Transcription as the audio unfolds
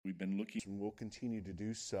We've been looking, and we'll continue to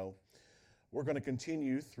do so. We're going to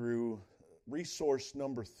continue through resource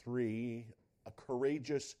number 3, a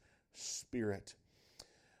courageous spirit.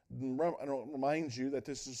 I remind you that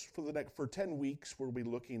this is for 10 weeks. We'll be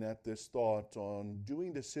looking at this thought on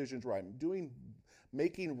doing decisions right,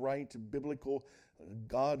 making right biblical,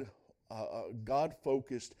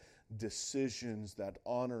 God-focused decisions that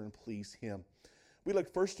honor and please Him. We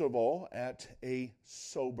look first of all at a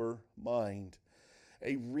sober mind,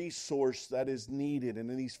 a resource that is needed. And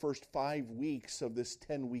in these first 5 weeks of this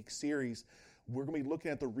 10-week series, we're going to be looking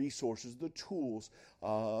at the resources, the tools,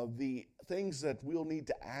 the things that we'll need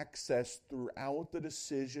to access throughout the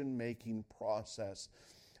decision-making process.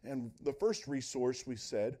 And the first resource we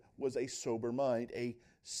said was a sober mind, a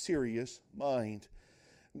serious mind.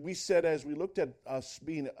 We said as we looked at us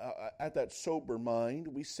being at that sober mind,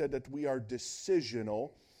 we said that we are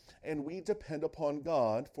decisional and we depend upon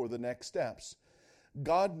God for the next steps.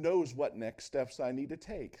 God knows what next steps I need to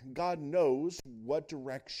take. God knows what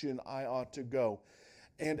direction I ought to go.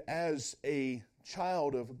 And as a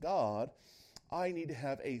child of God, I need to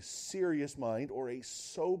have a serious mind or a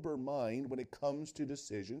sober mind when it comes to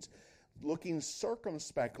decisions, looking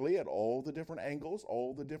circumspectly at all the different angles,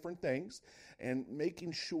 all the different things, and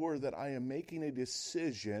making sure that I am making a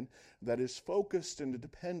decision that is focused and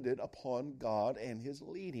dependent upon God and His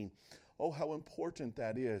leading. Oh, how important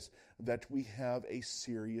that is, that we have a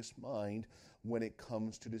serious mind when it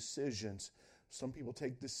comes to decisions. Some people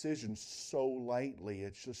take decisions so lightly.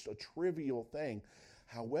 It's just a trivial thing.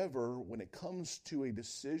 However, when it comes to a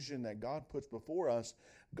decision that God puts before us,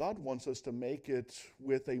 God wants us to make it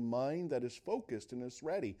with a mind that is focused and is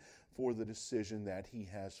ready for the decision that He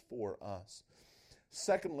has for us.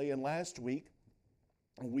 Secondly, and last week,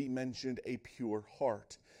 we mentioned a pure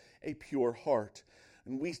heart. A pure heart.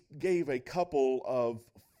 And we gave a couple of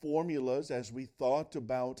formulas as we thought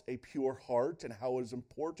about a pure heart and how it is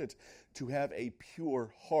important to have a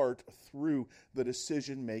pure heart through the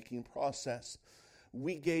decision-making process.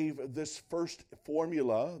 We gave this first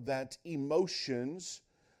formula that emotions,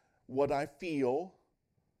 what I feel,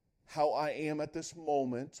 how I am at this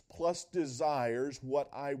moment, plus desires, what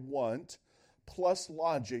I want, plus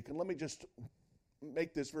logic. And let me just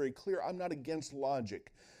make this very clear. I'm not against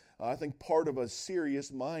logic. I think part of a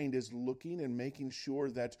serious mind is looking and making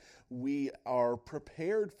sure that we are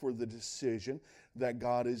prepared for the decision that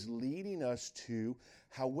God is leading us to.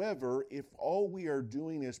 However, if all we are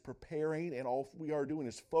doing is preparing and all we are doing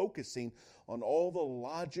is focusing on all the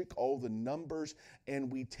logic, all the numbers,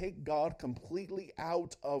 and we take God completely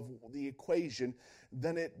out of the equation,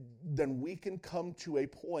 then we can come to a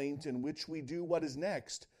point in which we do what is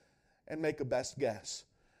next and make a best guess.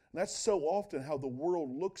 And that's so often how the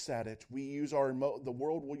world looks at it. We use the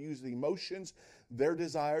world will use the emotions, their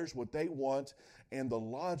desires, what they want, and the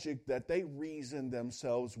logic that they reason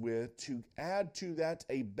themselves with to add to that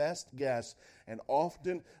a best guess. And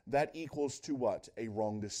often that equals to what? A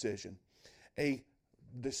wrong decision. A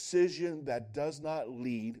decision that does not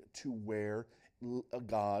lead to where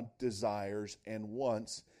God desires and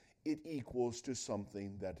wants. It equals to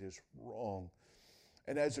something that is wrong.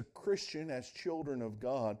 And as a Christian, as children of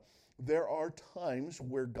God, there are times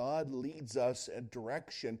where God leads us a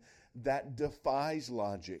direction that defies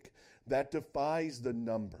logic, that defies the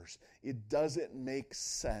numbers. It doesn't make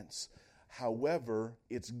sense. However,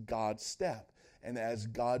 it's God's step. And as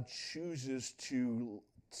God chooses to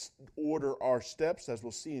order our steps, as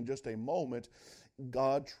we'll see in just a moment,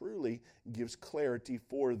 God truly gives clarity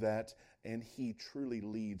for that, and He truly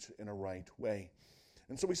leads in a right way.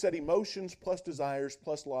 And so we said emotions plus desires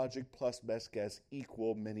plus logic plus best guess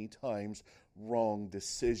equal many times wrong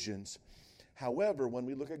decisions. However, when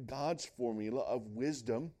we look at God's formula of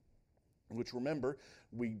wisdom, which remember,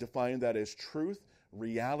 we define that as truth,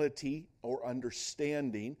 reality, or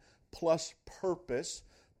understanding, plus purpose,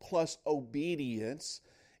 plus obedience,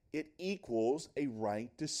 it equals a right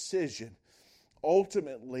decision.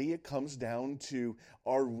 Ultimately, it comes down to,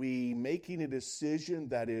 are we making a decision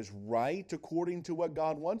that is right according to what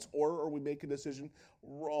God wants, or are we making a decision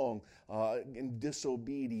wrong in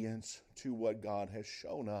disobedience to what God has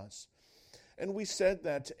shown us? And we said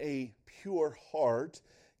that a pure heart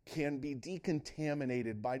can be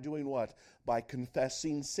decontaminated by doing what? By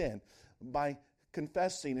confessing sin, by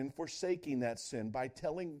confessing and forsaking that sin, by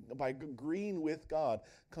agreeing with God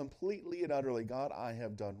completely and utterly, God, I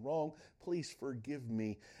have done wrong, please forgive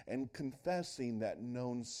me, and confessing that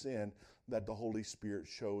known sin that the Holy Spirit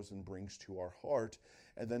shows and brings to our heart.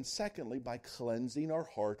 And then secondly, by cleansing our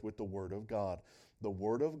heart with the Word of God. The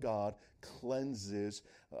Word of God cleanses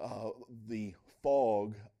the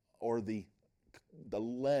fog or the the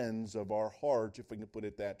lens of our heart, if we can put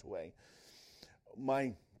it that way.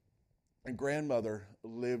 My grandmother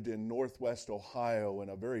lived in northwest Ohio, in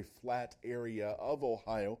a very flat area of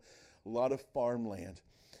Ohio, a lot of farmland.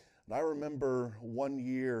 And I remember one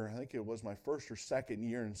year, I think it was my first or second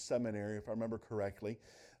year in seminary, if I remember correctly,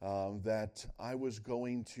 that I was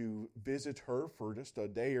going to visit her for just a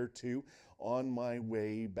day or two on my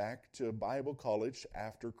way back to Bible college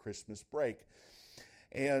after Christmas break.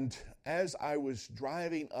 And as I was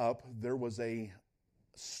driving up, there was a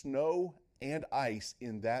snow and ice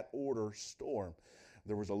in that order storm.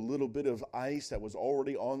 There was a little bit of ice that was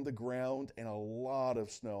already on the ground and a lot of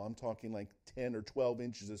snow. I'm talking like 10 or 12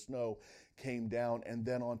 inches of snow came down, and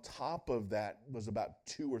then on top of that was about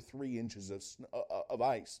 2 or 3 inches of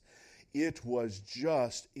ice. It was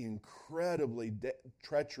just incredibly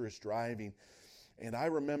treacherous driving. And I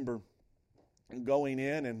remember going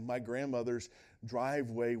in, and my grandmother's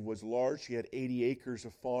driveway was large. She had 80 acres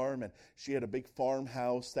of farm, and she had a big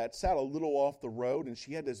farmhouse that sat a little off the road, and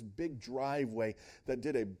she had this big driveway that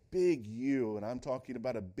did a big U, and I'm talking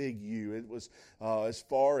about a big U. It was as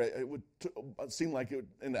far, it would seem like it,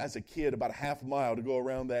 and as a kid, about a half mile to go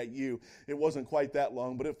around that U. It wasn't quite that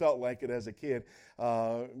long, but it felt like it as a kid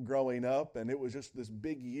growing up, and it was just this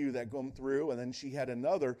big U that come through, and then she had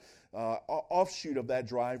another offshoot of that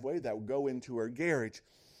driveway that would go into her garage.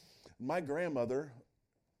 My grandmother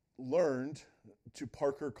learned to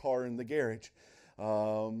park her car in the garage.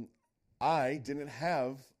 I didn't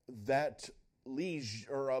have that leisure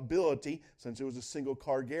or ability, since it was a single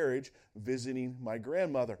car garage, visiting my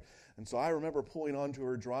grandmother. And so I remember pulling onto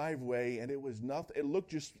her driveway, and it was nothing. It looked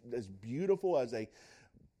just as beautiful as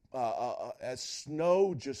as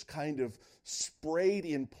snow just kind of sprayed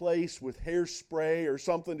in place with hairspray or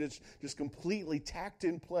something that's just completely tacked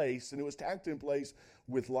in place. And it was tacked in place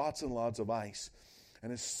with lots and lots of ice.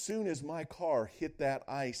 And as soon as my car hit that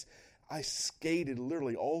ice, I skated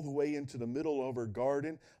literally all the way into the middle of her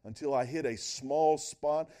garden until I hit a small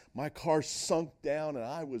spot. My car sunk down, and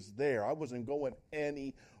I was there. I wasn't going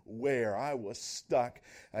anywhere. I was stuck.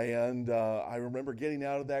 And I remember getting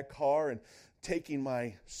out of that car and taking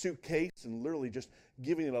my suitcase and literally just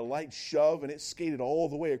giving it a light shove, and it skated all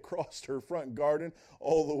the way across her front garden,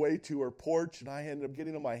 all the way to her porch, and I ended up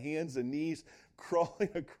getting on my hands and knees, crawling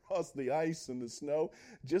across the ice and the snow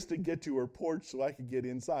just to get to her porch so I could get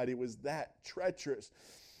inside. It was that treacherous.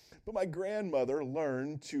 But my grandmother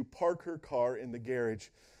learned to park her car in the garage.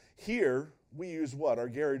 Here, we use what? Our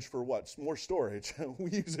garage for what? More storage.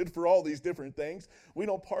 We use it for all these different things. We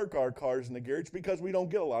don't park our cars in the garage because we don't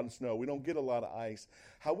get a lot of snow. We don't get a lot of ice.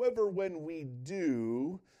 However, when we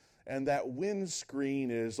do, and that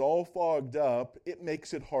windscreen is all fogged up, it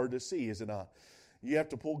makes it hard to see, is it not? You have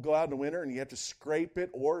to go out in the winter and you have to scrape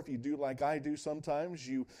it, or if you do like I do sometimes,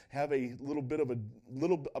 you have a little bit of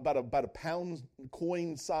about a pound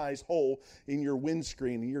coin size hole in your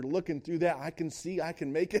windscreen, and you're looking through that. I can see, I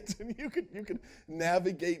can make it, and you can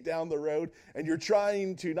navigate down the road, and you're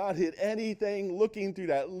trying to not hit anything, looking through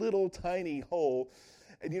that little tiny hole.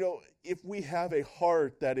 And if we have a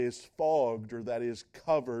heart that is fogged or that is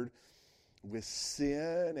covered with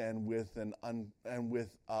sin and with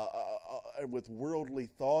worldly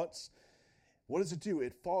thoughts, what does it do?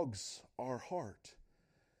 It fogs our heart.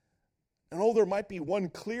 And there might be one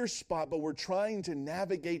clear spot, but we're trying to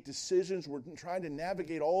navigate decisions. We're trying to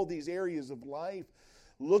navigate all these areas of life,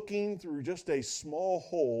 looking through just a small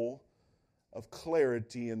hole of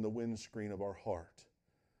clarity in the windscreen of our heart.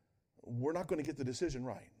 We're not going to get the decision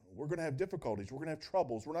right. We're going to have difficulties. We're going to have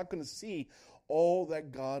troubles. We're not going to see all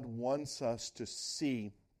that God wants us to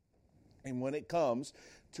see. And when it comes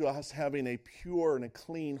to us having a pure and a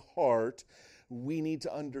clean heart, we need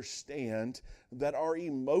to understand that our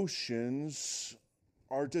emotions,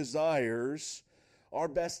 our desires, our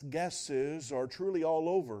best guesses are truly all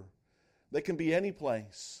over. They can be any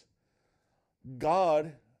place.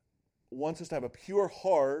 God wants us to have a pure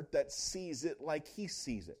heart that sees it like He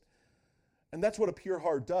sees it. And that's what a pure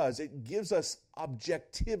heart does. It gives us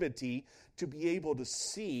objectivity to be able to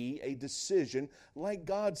see a decision like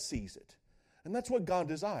God sees it. And that's what God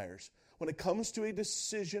desires. When it comes to a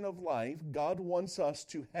decision of life, God wants us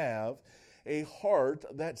to have a heart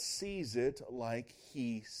that sees it like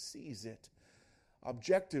He sees it.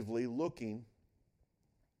 Objectively looking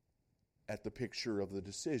at the picture of the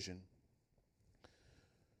decision.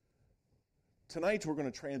 Tonight we're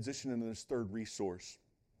going to transition into this third resource.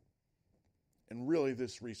 And really,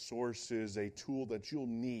 this resource is a tool that you'll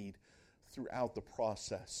need throughout the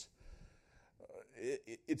process.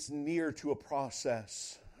 It's near to a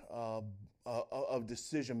process of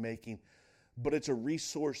decision-making, but it's a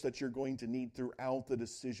resource that you're going to need throughout the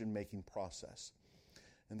decision-making process.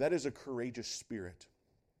 And that is a courageous spirit.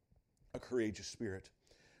 A courageous spirit.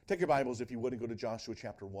 Take your Bibles, if you would, and go to Joshua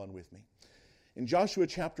chapter 1 with me. In Joshua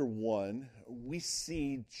chapter 1, we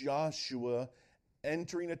see Joshua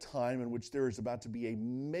entering a time in which there is about to be a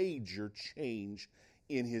major change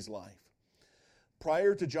in his life.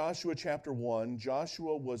 Prior to Joshua chapter 1,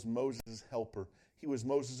 Joshua was Moses' helper. He was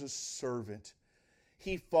Moses' servant.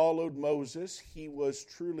 He followed Moses. He was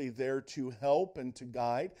truly there to help and to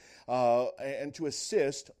guide and to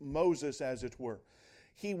assist Moses, as it were.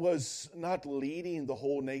 He was not leading the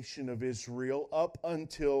whole nation of Israel up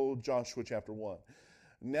until Joshua chapter 1.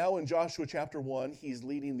 Now in Joshua chapter 1, he's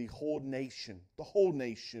leading the whole nation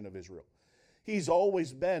of Israel. He's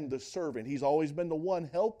always been the servant. He's always been the one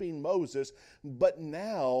helping Moses. But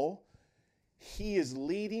now he is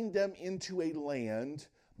leading them into a land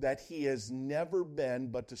that he has never been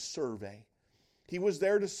but to survey. He was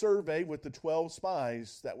there to survey with the 12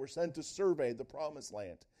 spies that were sent to survey the promised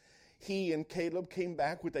land. He and Caleb came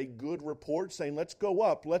back with a good report saying, let's go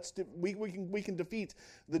up. We can defeat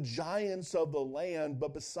the giants of the land.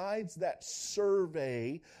 But besides that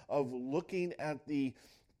survey of looking at the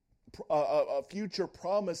future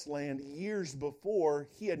promised land years before,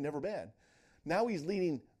 he had never been. Now he's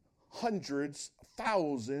leading hundreds,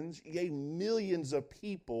 thousands, yea, millions of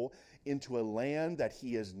people into a land that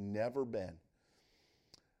he has never been.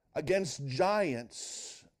 Against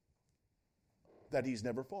giants that he's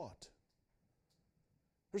never fought.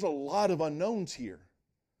 There's a lot of unknowns here.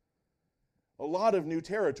 A lot of new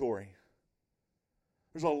territory.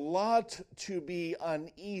 There's a lot to be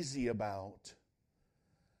uneasy about.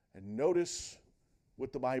 And notice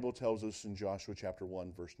what the Bible tells us in Joshua chapter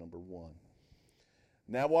 1, verse number 1.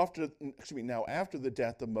 Now after the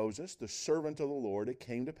death of Moses, the servant of the Lord, it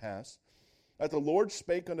came to pass that the Lord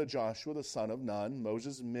spake unto Joshua the son of Nun,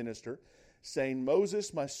 Moses' minister, saying,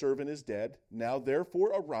 Moses, my servant, is dead. Now therefore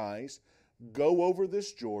arise, go over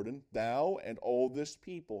this Jordan, thou and all this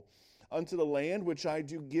people, unto the land which I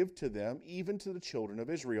do give to them, even to the children of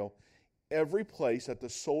Israel. Every place that the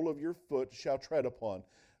sole of your foot shall tread upon,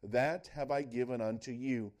 that have I given unto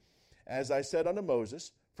you. As I said unto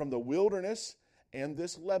Moses, from the wilderness and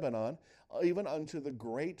this Lebanon, even unto the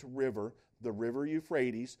great river, the river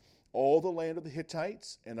Euphrates, all the land of the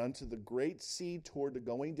Hittites, and unto the great sea toward the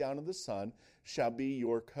going down of the sun, shall be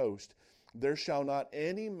your coast. There shall not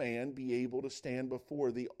any man be able to stand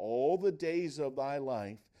before thee all the days of thy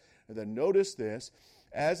life. And then notice this,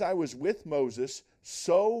 as I was with Moses,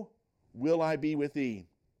 so will I be with thee.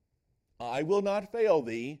 I will not fail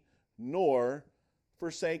thee, nor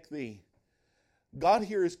forsake thee. God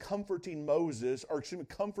here is comforting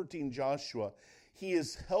comforting Joshua. He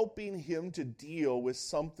is helping him to deal with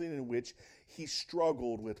something in which he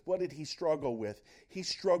struggled with. What did he struggle with? He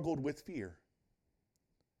struggled with fear.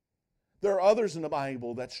 There are others in the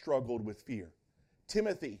Bible that struggled with fear.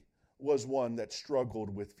 Timothy was one that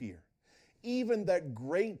struggled with fear. Even that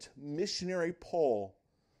great missionary Paul,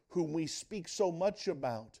 whom we speak so much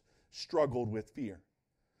about, struggled with fear.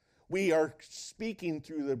 We are speaking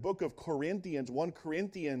through the book of Corinthians, 1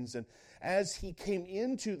 Corinthians, and as he came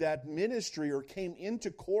into that ministry or came into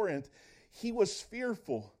Corinth, he was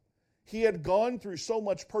fearful. He had gone through so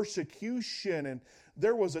much persecution, and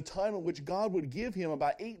there was a time in which God would give him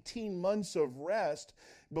about 18 months of rest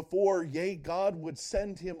before, God would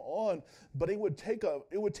send him on. But it would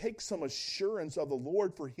take some assurance of the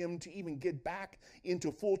Lord for him to even get back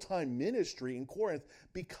into full-time ministry in Corinth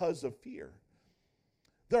because of fear.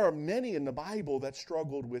 There are many in the Bible that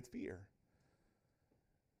struggled with fear.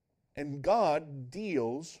 And God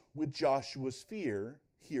deals with Joshua's fear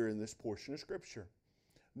here in this portion of Scripture.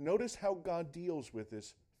 Notice how God deals with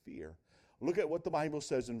this fear. Look at what the Bible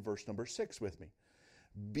says in verse number 6 with me.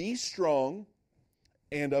 Be strong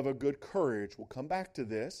and of a good courage. We'll come back to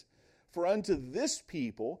this. For unto this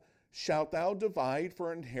people shalt thou divide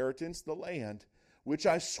for inheritance the land, which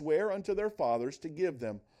I swear unto their fathers to give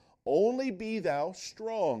them. Only be thou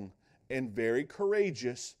strong and very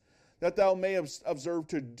courageous, that thou mayest observe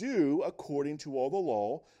to do according to all the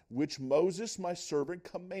law, which Moses my servant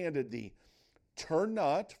commanded thee. Turn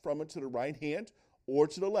not from it to the right hand or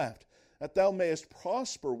to the left, that thou mayest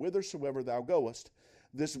prosper whithersoever thou goest.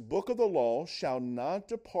 This book of the law shall not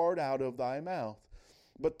depart out of thy mouth,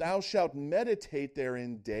 but thou shalt meditate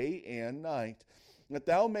therein day and night, that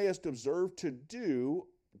thou mayest observe to do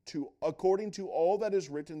according to all that is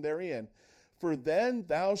written therein. For then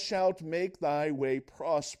thou shalt make thy way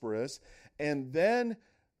prosperous, and then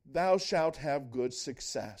thou shalt have good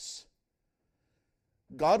success.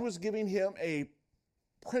 God was giving him a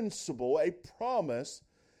principle, a promise,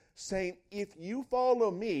 saying, if you follow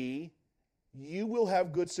me, you will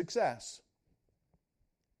have good success.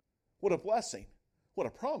 What a blessing. What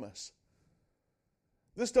a promise.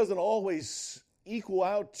 This doesn't always equal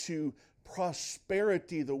out to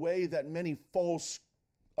prosperity the way that many false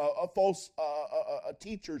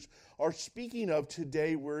teachers are speaking of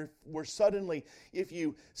today, where suddenly if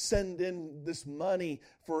you send in this money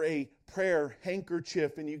for a prayer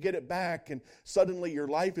handkerchief and you get it back and suddenly your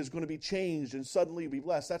life is going to be changed and suddenly you'll be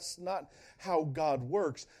blessed. That's not how God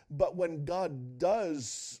works. But when God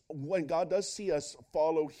does see us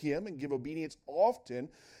follow Him and give obedience, often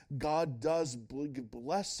God does give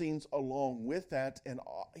blessings along with that, and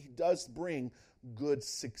He does bring good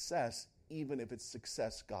success, even if it's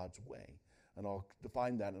success God's way. And I'll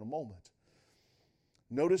define that in a moment.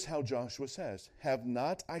 Notice how Joshua says, "Have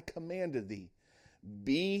not I commanded thee?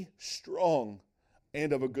 Be strong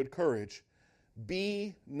and of a good courage.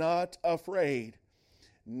 Be not afraid,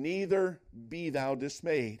 neither be thou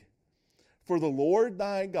dismayed. For the Lord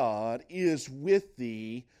thy God is with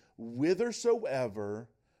thee whithersoever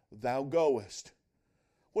thou goest."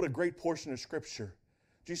 What a great portion of Scripture.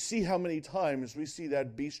 Do you see how many times we see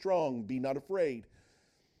that, be strong, be not afraid?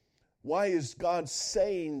 Why is God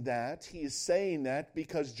saying that? He is saying that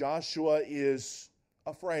because Joshua is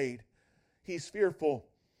afraid. He's fearful.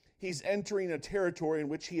 He's entering a territory in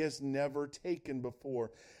which he has never taken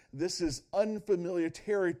before. This is unfamiliar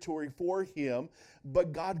territory for him,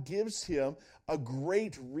 but God gives him a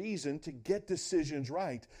great reason to get decisions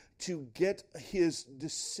right, to get his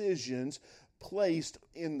decisions placed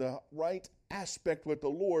in the right aspect with the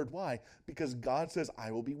Lord. Why? Because God says,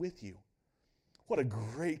 "I will be with you." What a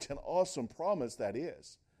great and awesome promise that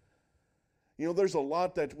is. You know, there's a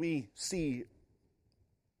lot that we see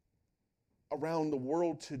around the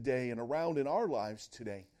world today and around in our lives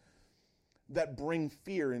today that bring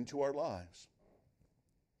fear into our lives.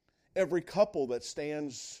 Every couple that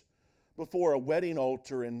stands before a wedding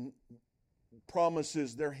altar and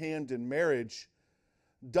promises their hand in marriage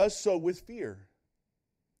does so with fear.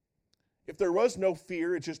 If there was no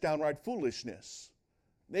fear, it's just downright foolishness,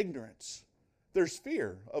 ignorance. There's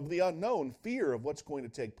fear of the unknown, fear of what's going to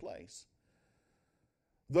take place.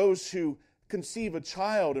 Those who conceive a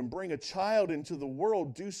child and bring a child into the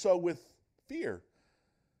world do so with fear.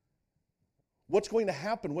 What's going to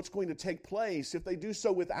happen? What's going to take place? If they do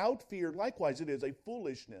so without fear, likewise it is a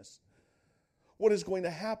foolishness. What is going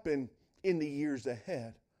to happen in the years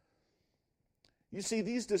ahead? You see,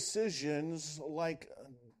 these decisions, like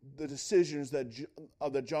the decisions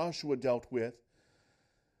that Joshua dealt with,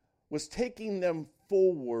 was taking them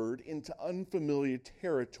forward into unfamiliar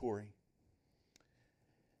territory.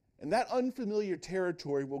 And that unfamiliar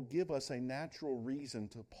territory will give us a natural reason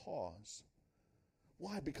to pause.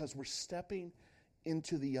 Why? Because we're stepping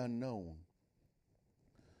into the unknown.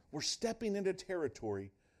 We're stepping into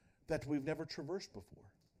territory that we've never traversed before.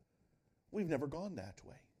 We've never gone that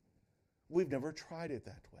way. We've never tried it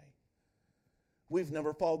that way. We've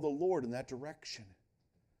never followed the Lord in that direction.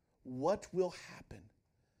 What will happen?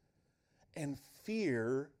 And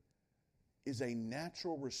fear is a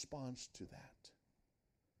natural response to that.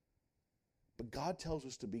 But God tells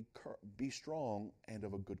us to be strong and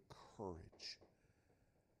of a good courage.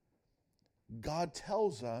 God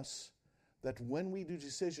tells us that when we do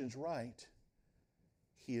decisions right,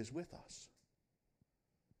 He is with us.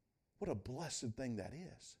 What a blessed thing that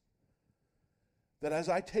is. That as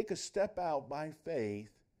I take a step out by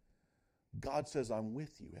faith, God says, "I'm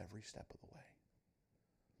with you every step of the way."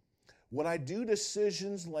 When I do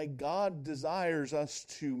decisions like God desires us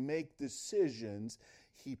to make decisions,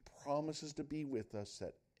 He promises to be with us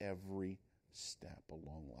at every step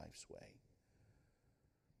along life's way.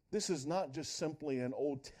 This is not just simply an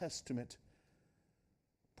Old Testament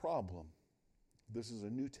problem. This is a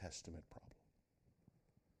New Testament problem.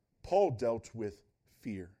 Paul dealt with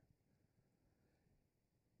fear.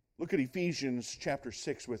 Look at Ephesians chapter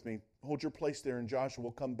 6 with me. Hold your place there in Joshua.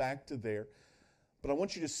 We'll come back to there. But I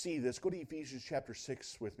want you to see this. Go to Ephesians chapter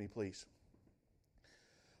 6 with me, please.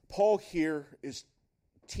 Paul here is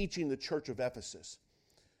teaching the church of Ephesus.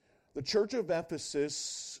 The church of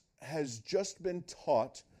Ephesus has just been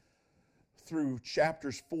taught through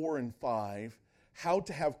chapters 4 and 5 how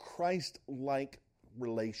to have Christ-like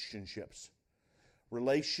relationships.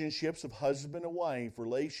 Relationships of husband and wife,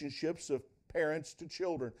 relationships of parents to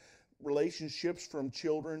children, relationships from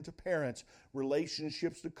children to parents,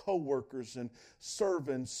 relationships to co-workers and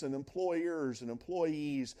servants and employers and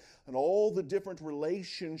employees, and all the different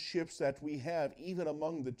relationships that we have, even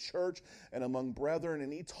among the church and among brethren.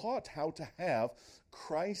 And he taught how to have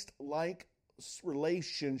Christ-like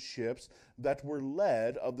relationships that were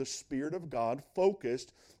led of the Spirit of God,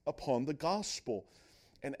 focused upon the gospel.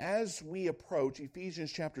 And as we approach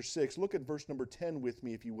Ephesians chapter 6, look at verse number 10 with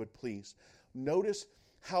me, if you would please. Notice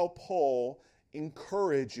how Paul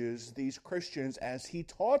encourages these Christians as he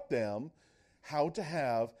taught them how to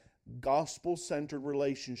have gospel-centered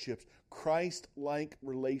relationships, Christ-like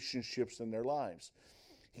relationships in their lives.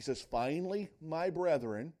 He says, "Finally, my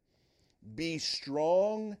brethren, be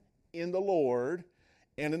strong in the Lord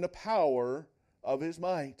and in the power of His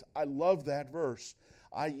might." I love that verse.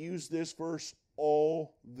 I use this verse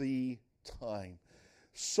all the time.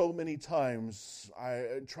 So many times,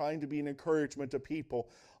 trying to be an encouragement to people,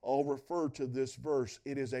 I'll refer to this verse.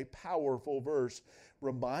 It is a powerful verse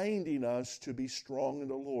reminding us to be strong in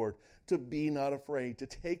the Lord, to be not afraid, to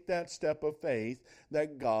take that step of faith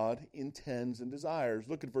that God intends and desires.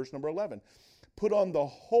 Look at verse number 11. "Put on the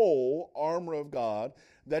whole armor of God,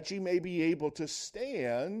 that ye may be able to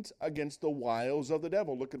stand against the wiles of the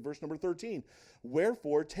devil." Look at verse number 13.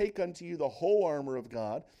 "Wherefore take unto you the whole armor of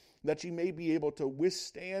God, that ye may be able to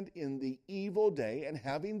withstand in the evil day, and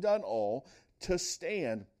having done all, to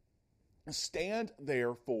stand. Stand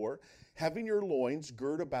therefore, having your loins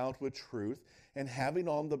girt about with truth, and having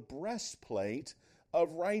on the breastplate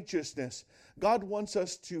of righteousness." God wants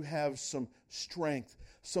us to have some strength,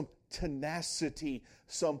 some tenacity,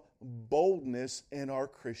 some boldness in our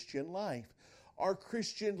Christian life. Our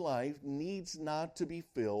Christian life needs not to be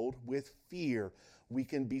filled with fear. We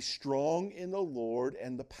can be strong in the Lord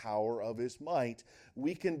and the power of His might.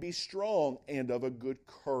 We can be strong and of a good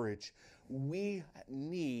courage. We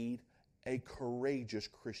need a courageous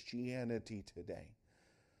Christianity today.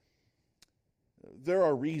 There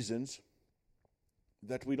are reasons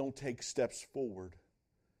that we don't take steps forward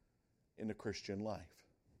in the Christian life.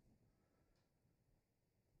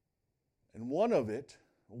 And one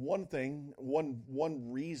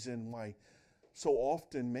reason why so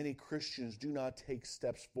often many Christians do not take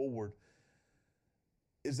steps forward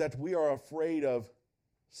is that we are afraid of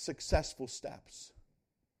successful steps.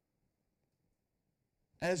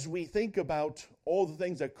 As we think about all the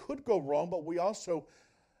things that could go wrong, but we also,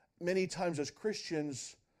 many times as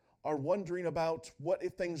Christians, are wondering about what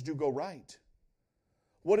if things do go right?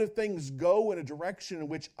 What if things go in a direction in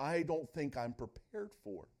which I don't think I'm prepared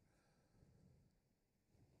for?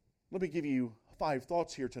 Let me give you 5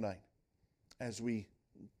 thoughts here tonight as we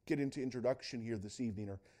get into introduction here this evening,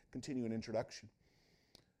 or continue an introduction.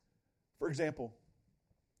 For example,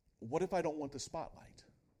 what if I don't want the spotlight?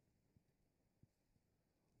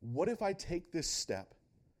 What if I take this step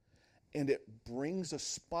and it brings a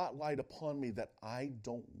spotlight upon me that I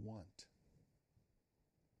don't want?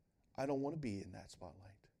 I don't want to be in that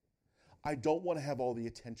spotlight. I don't want to have all the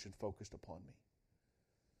attention focused upon me.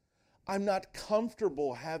 I'm not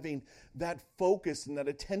comfortable having that focus and that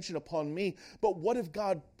attention upon me. But what if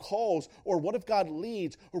God calls, or what if God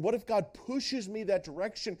leads, or what if God pushes me that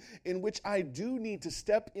direction in which I do need to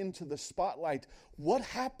step into the spotlight? What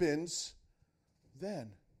happens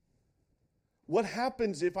then? What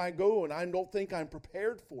happens if I go and I don't think I'm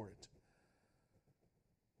prepared for it?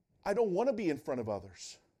 I don't want to be in front of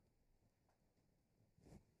others.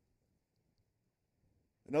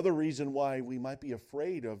 Another reason why we might be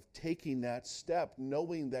afraid of taking that step,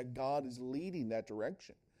 knowing that God is leading that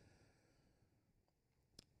direction.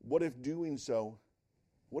 What if doing so,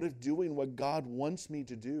 what if doing what God wants me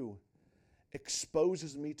to do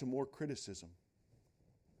exposes me to more criticism?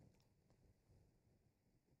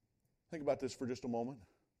 Think about this for just a moment.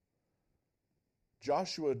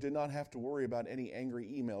 Joshua did not have to worry about any angry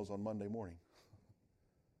emails on Monday morning.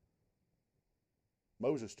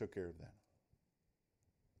 Moses took care of that.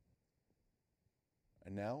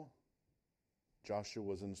 And now, Joshua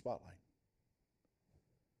was in the spotlight.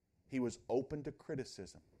 He was open to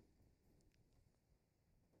criticism.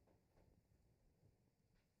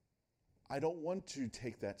 I don't want to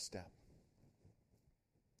take that step.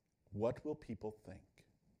 What will people think?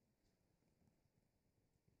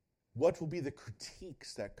 What will be the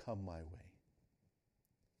critiques that come my way?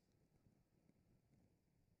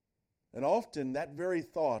 And often that very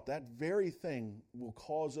thought, that very thing will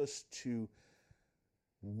cause us to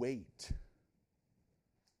wait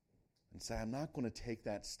and say, I'm not going to take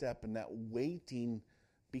that step, and that waiting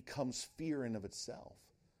becomes fear in of itself.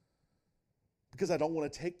 Because I don't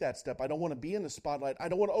want to take that step. I don't want to be in the spotlight. I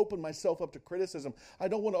don't want to open myself up to criticism. I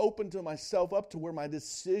don't want to open to myself up to where my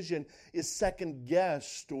decision is second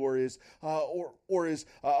guessed or is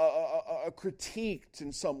critiqued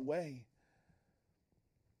in some way.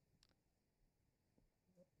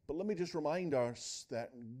 But let me just remind us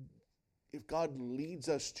that if God leads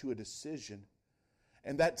us to a decision,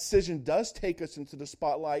 and that decision does take us into the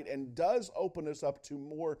spotlight and does open us up to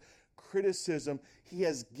more criticism, He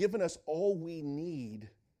has given us all we need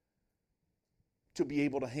to be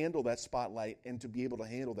able to handle that spotlight and to be able to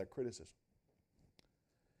handle that criticism.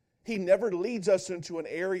 He never leads us into an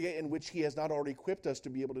area in which He has not already equipped us to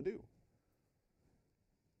be able to do.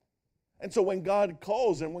 And so when God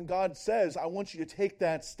calls and when God says, I want you to take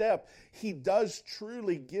that step, He does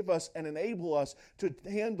truly give us and enable us to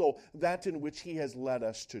handle that in which He has led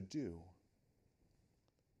us to do.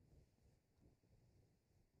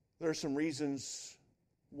 There are some reasons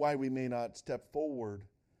why we may not step forward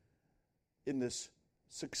in this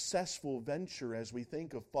successful venture as we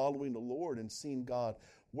think of following the Lord and seeing God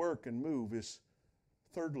work and move is,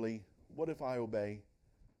 thirdly, what if I obey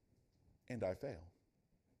and I fail?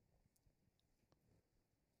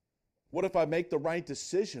 What if I make the right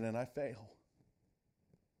decision and I fail?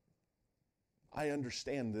 I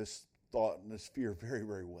understand this thought and this fear very,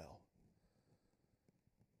 very well.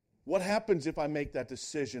 What happens if I make that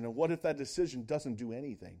decision, and what if that decision doesn't do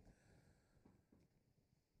anything?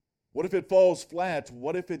 What if it falls flat?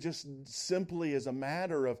 What if it just simply is a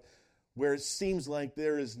matter of where it seems like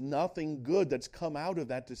there is nothing good that's come out of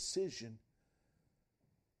that decision?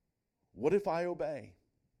 What if I obey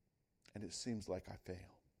and it seems like I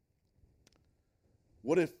fail?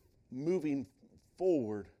 What if moving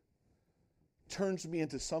forward turns me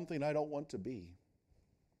into something I don't want to be?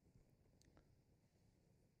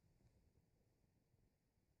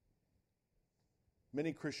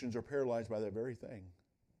 Many Christians are paralyzed by that very thing.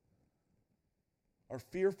 Are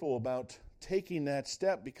fearful about taking that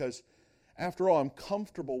step because, after all, I'm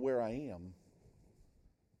comfortable where I am.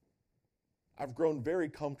 I've grown very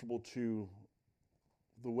comfortable to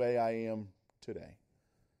the way I am today.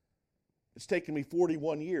 It's taken me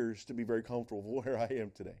 41 years to be very comfortable where I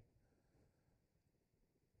am today.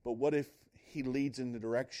 But what if He leads in the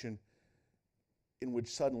direction in which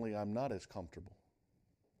suddenly I'm not as comfortable?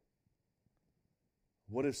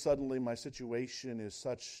 What if suddenly my situation is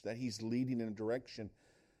such that He's leading in a direction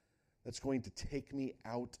that's going to take me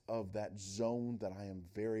out of that zone that I am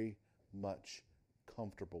very much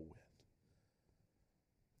comfortable with?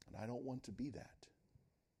 And I don't want to be that.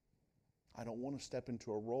 I don't want to step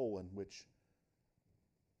into a role in which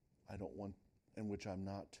I'm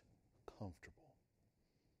not comfortable.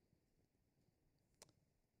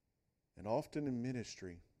 And often in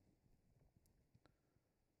ministry,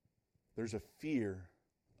 there's a fear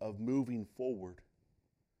of moving forward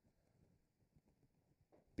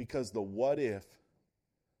because the what if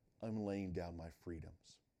I'm laying down my freedoms.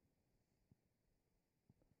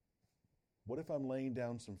 What if I'm laying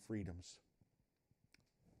down some freedoms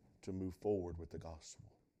to move forward with the gospel?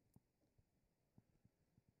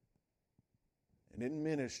 And in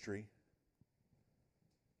ministry,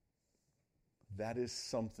 that is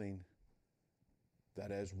something that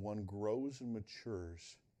as one grows and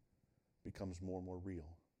matures becomes more and more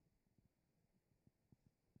real.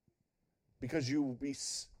 Because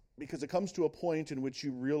it comes to a point in which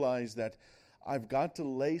you realize that I've got to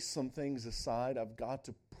lay some things aside. I've got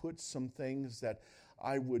to put some things that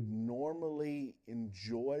I would normally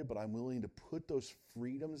enjoy, but I'm willing to put those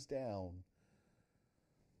freedoms down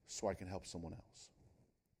so I can help someone else.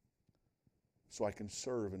 So I can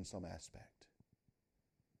serve in some aspect.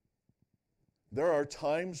 There are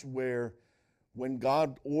times where when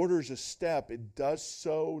God orders a step, it does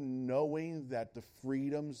so knowing that the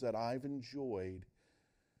freedoms that I've enjoyed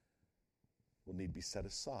will need to be set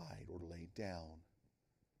aside or laid down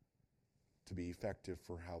to be effective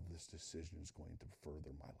for how this decision is going to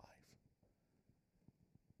further my life.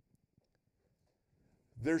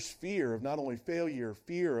 There's fear of not only failure,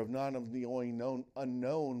 fear of not only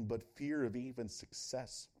unknown, but fear of even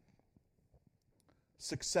success.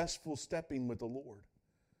 Successful stepping with the Lord.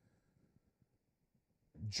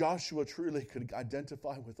 Joshua truly could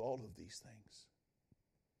identify with all of these things.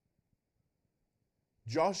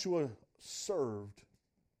 Joshua served,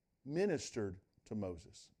 ministered to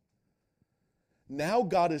Moses. Now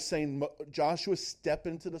God is saying, Joshua, step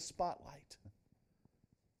into the spotlight.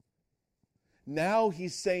 Now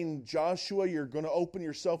He's saying, Joshua, you're going to open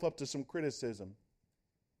yourself up to some criticism.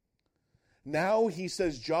 Now He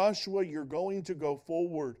says, Joshua, you're going to go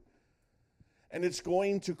forward. And it's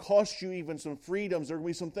going to cost you even some freedoms. There are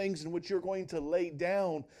going to be some things in which you're going to lay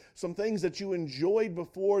down. Some things that you enjoyed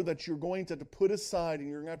before that you're going to have to put aside and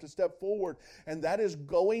you're going to have to step forward. And that is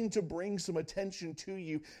going to bring some attention to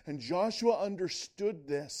you. And Joshua understood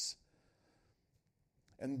this.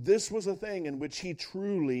 And this was a thing in which he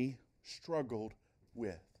truly struggled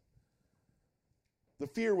with. The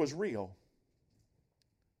fear was real.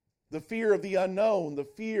 The fear of the unknown, the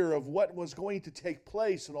fear of what was going to take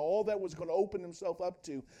place and all that was going to open himself up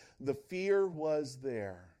to, the fear was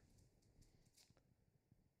there.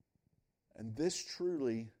 And this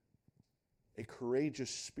truly, a courageous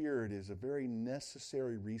spirit is a very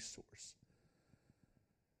necessary resource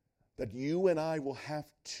that you and I will have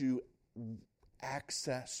to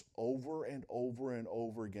access over and over and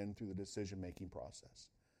over again through the decision-making process.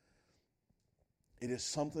 It is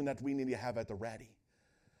something that we need to have at the ready.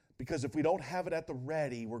 Because if we don't have it at the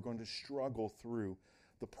ready, we're going to struggle through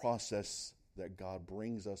the process that God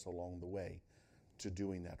brings us along the way to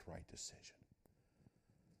doing that right decision.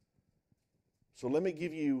 So let me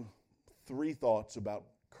give you 3 thoughts about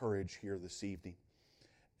courage here this evening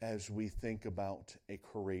as we think about a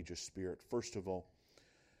courageous spirit. First of all,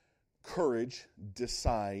 courage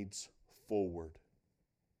decides forward.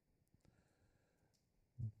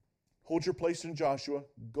 Hold your place in Joshua.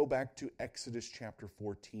 Go back to Exodus chapter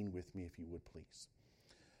 14 with me, if you would, please.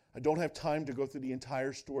 I don't have time to go through the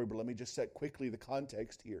entire story, but let me just set quickly the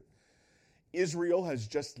context here. Israel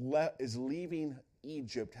is leaving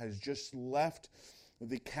Egypt, has just left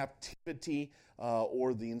the captivity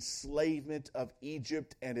or the enslavement of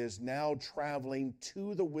Egypt and is now traveling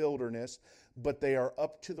to the wilderness, but they are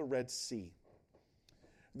up to the Red Sea.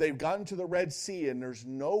 They've gotten to the Red Sea and there's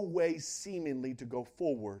no way seemingly to go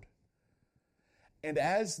forward. And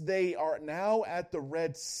as they are now at the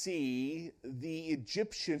Red Sea, the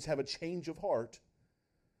Egyptians have a change of heart.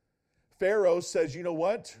 Pharaoh says, you know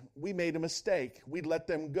what? We made a mistake. We let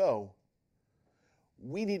them go.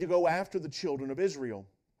 We need to go after the children of Israel.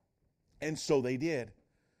 And so they did.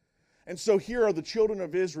 And so here are the children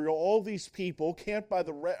of Israel, all these people camped by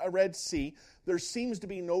the Red Sea. There seems to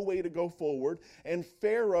be no way to go forward. And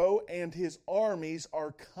Pharaoh and his armies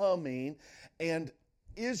are coming. And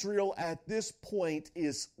Israel at this point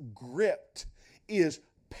is gripped, is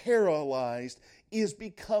paralyzed, is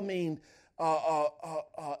becoming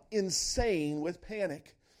insane with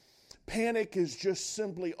panic. Panic is just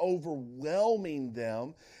simply overwhelming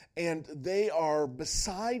them, and they are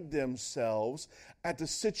beside themselves at the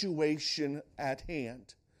situation at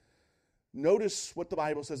hand. Notice what the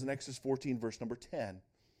Bible says in Exodus 14, verse number 10.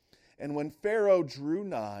 And when Pharaoh drew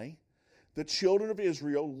nigh, the children of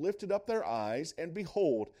Israel lifted up their eyes, and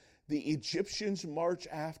behold, the Egyptians marched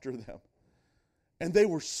after them. And they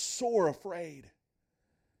were sore afraid.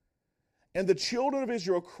 And the children of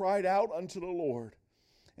Israel cried out unto the Lord.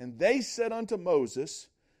 And they said unto Moses,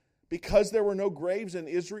 because there were no graves in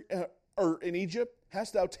Egypt,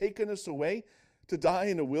 hast thou taken us away to die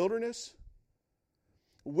in the wilderness?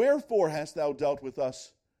 Wherefore hast thou dealt with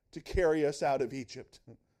us to carry us out of Egypt?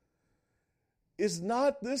 Is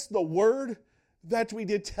not this the word that we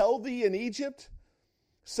did tell thee in Egypt,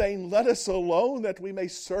 saying, let us alone that we may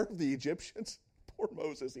serve the Egyptians? Poor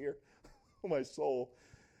Moses here. Oh, my soul.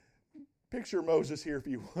 Picture Moses here, if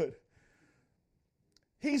you would.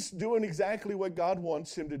 He's doing exactly what God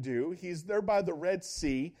wants him to do. He's there by the Red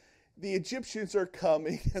Sea. The Egyptians are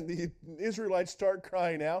coming, and the Israelites start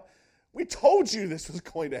crying out, we told you this was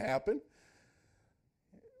going to happen.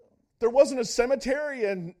 There wasn't a cemetery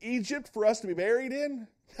in Egypt for us to be buried in.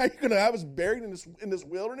 How are you going to have us buried in this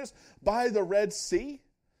wilderness by the Red Sea?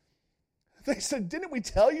 They said, didn't we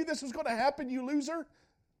tell you this was going to happen, you loser?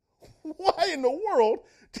 Why in the world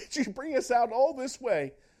did you bring us out all this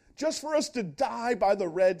way just for us to die by the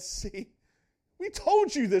Red Sea? We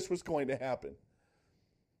told you this was going to happen.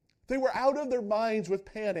 They were out of their minds with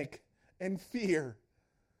panic and fear.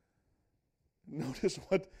 Notice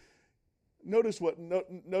what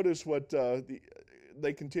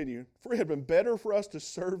they continue. For it had been better for us to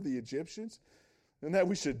serve the Egyptians than that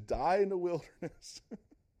we should die in the wilderness.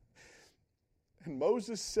 And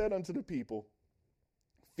Moses said unto the people,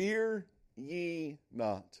 fear ye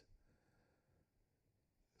not.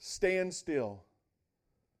 Stand still.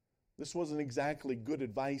 This wasn't exactly good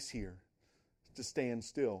advice here, to stand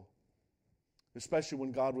still, especially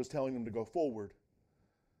when God was telling them to go forward.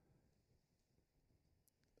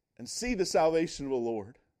 And see the salvation of the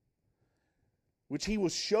Lord, which he will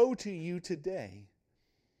show to you today.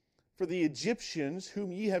 For the Egyptians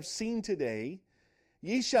whom ye have seen today,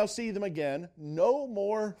 ye shall see them again no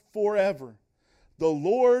more forever. The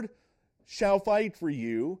Lord shall fight for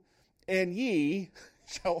you, and ye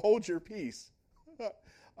shall hold your peace.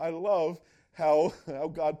 I love how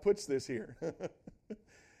God puts this here.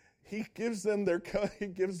 He gives them their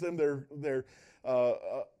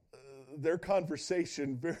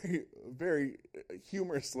conversation very, very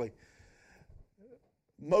humorously.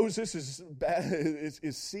 Moses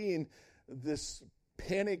is seeing this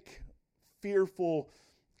panic, fearful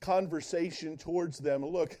conversation towards them.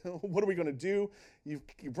 Look, what are we going to do? You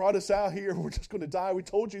brought us out here. We're just going to die. We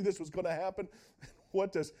told you this was going to happen.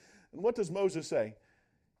 What does Moses say?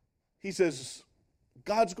 He says,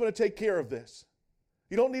 God's going to take care of this.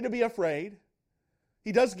 You don't need to be afraid.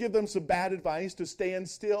 He does give them some bad advice to stand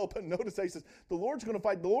still, but notice that he says, the Lord's going to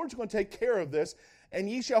fight, the Lord's going to take care of this, and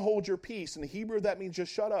ye shall hold your peace. In the Hebrew, that means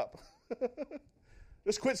just shut up.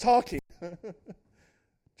 Just quit talking.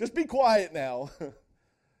 Just be quiet now.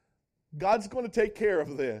 God's going to take care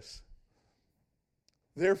of this.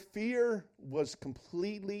 Their fear was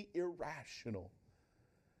completely irrational,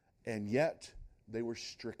 and yet they were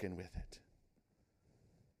stricken with it.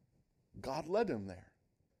 God led them there.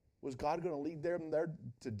 Was God going to lead them there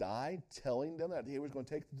to die, telling them that He was going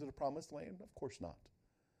to take them to the promised land? Of course not.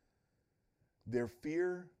 Their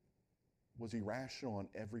fear was irrational on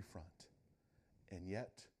every front, and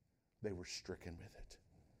yet they were stricken with it.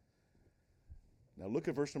 Now look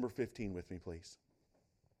at verse number 15 with me, please.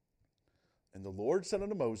 And the Lord said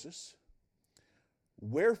unto Moses,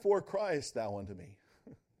 wherefore criest thou unto me?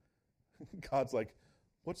 God's like,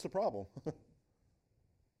 what's the problem?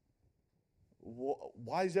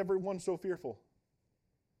 Why is everyone so fearful?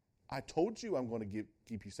 I told you I'm going to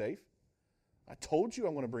keep you safe. I told you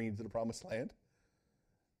I'm going to bring you to the promised land.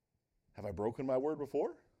 Have I broken my word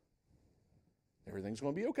before? Everything's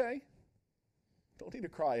going to be okay. Don't need to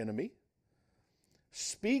cry unto me.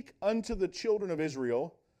 Speak unto the children of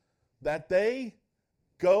Israel that they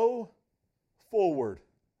go forward.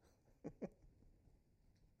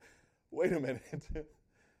 Wait a minute.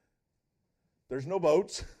 There's no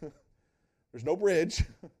boats. There's no bridge.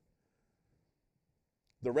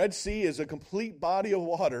 The Red Sea is a complete body of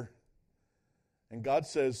water. And God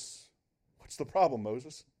says, what's the problem,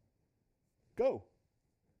 Moses? Go.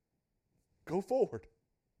 Go forward.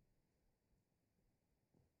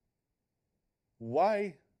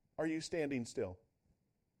 Why are you standing still?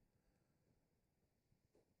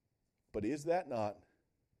 But is that not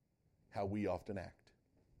how we often act?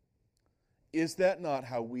 Is that not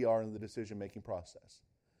how we are in the decision-making process?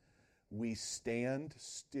 We stand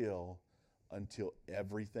still until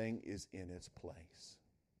everything is in its place.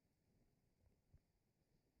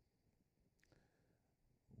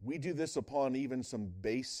 We do this upon even some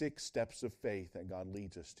basic steps of faith that God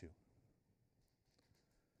leads us to.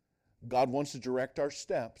 God wants to direct our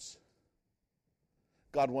steps.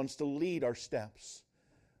 God wants to lead our steps.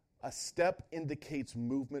 A step indicates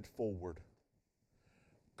movement forward.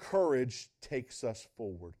 Courage takes us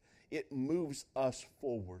forward. It moves us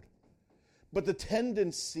forward. But the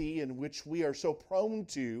tendency in which we are so prone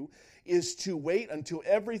to is to wait until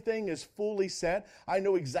everything is fully set. I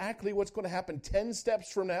know exactly what's going to happen 10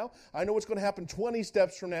 steps from now. I know what's going to happen 20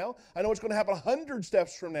 steps from now. I know what's going to happen 100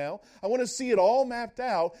 steps from now. I want to see it all mapped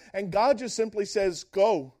out. And God just simply says,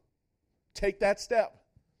 go. Take that step.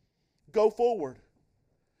 Go forward.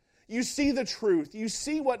 You see the truth. You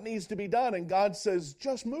see what needs to be done. And God says,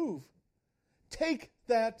 just move. Take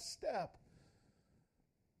that step.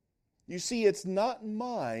 You see, it's not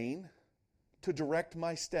mine to direct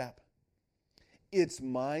my step. It's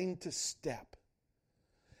mine to step.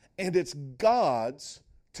 And it's God's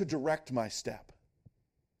to direct my step.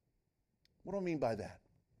 What do I mean by that?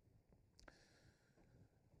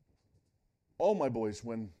 All my boys,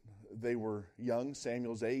 when they were young,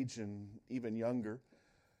 Samuel's age and even younger,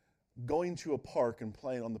 going to a park and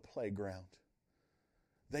playing on the playground,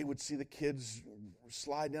 they would see the kids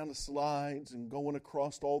slide down the slides and going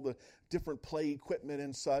across all the different play equipment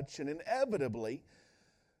and such. And inevitably,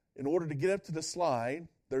 in order to get up to the slide,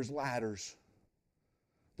 there's ladders.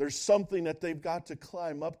 There's something that they've got to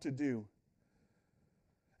climb up to do.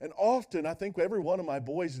 And often, I think every one of my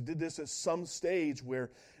boys did this at some stage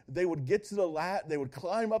where they would get to the ladder, they would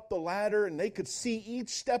climb up the ladder, and they could see each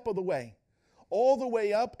step of the way, all the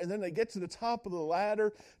way up, and then they get to the top of the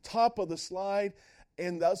ladder, top of the slide,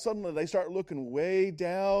 and suddenly they start looking way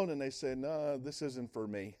down and they say, no, this isn't for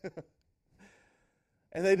me.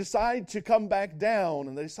 And they decide to come back down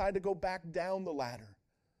and they decide to go back down the ladder.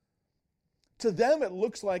 To them, it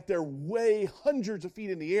looks like they're way hundreds of feet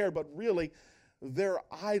in the air, but really they're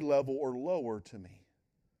eye level or lower to me.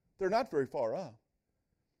 They're not very far up.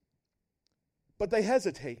 But they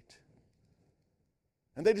hesitate.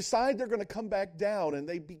 And they decide they're going to come back down and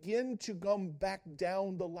they begin to come back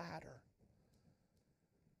down the ladder.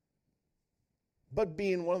 But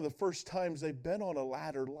being one of the first times they've been on a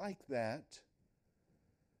ladder like that,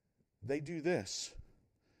 they do this.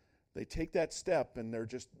 They take that step and their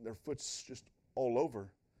foot's just all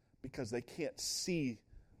over because they can't see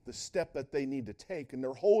the step that they need to take. And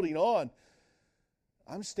they're holding on.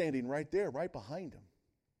 I'm standing right there, right behind them.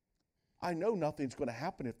 I know nothing's going to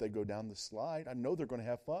happen if they go down the slide. I know they're going to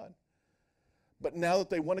have fun. But now that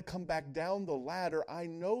they want to come back down the ladder, I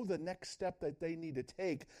know the next step that they need to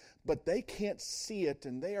take, but they can't see it,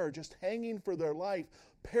 and they are just hanging for their life,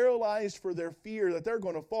 paralyzed for their fear that they're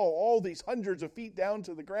going to fall all these hundreds of feet down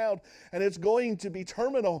to the ground, and it's going to be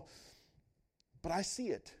terminal. But I see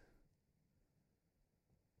it.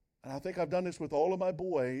 And I think I've done this with all of my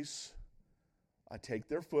boys. I take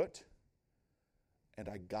their foot, and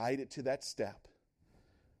I guide it to that step.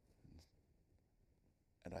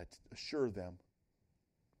 And I assure them,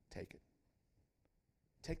 take it.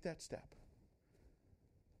 Take that step.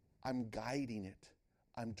 I'm guiding it.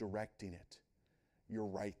 I'm directing it. You're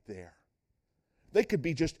right there. They could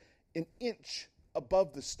be just an inch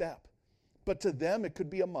above the step, but to them it could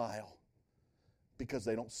be a mile because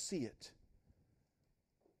they don't see it.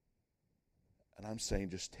 And I'm saying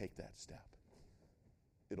just take that step.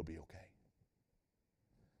 It'll be okay.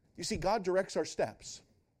 You see, God directs our steps.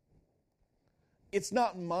 It's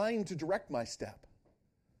not mine to direct my step.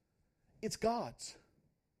 It's God's.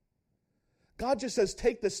 God just says,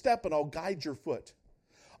 take the step and I'll guide your foot.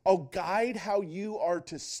 I'll guide how you are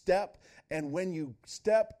to step, and when you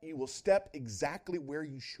step, you will step exactly where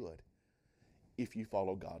you should if you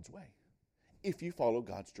follow God's way, if you follow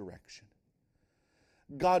God's direction.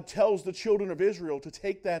 God tells the children of Israel to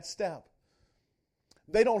take that step.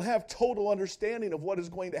 They don't have total understanding of what is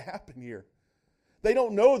going to happen here. They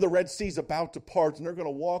don't know the Red Sea is about to part and they're going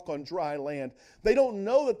to walk on dry land. They don't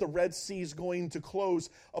know that the Red Sea is going to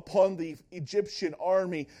close upon the Egyptian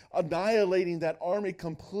army, annihilating that army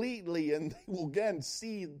completely, and they will again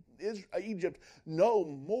see Egypt no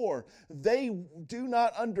more. They do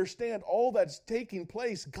not understand all that's taking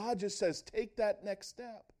place. God just says, take that next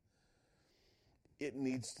step. It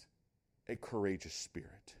needs a courageous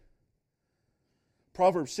spirit.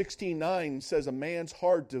 Proverbs 16:9 says, a man's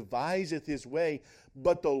heart deviseth his way,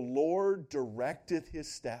 but the Lord directeth his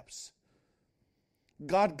steps.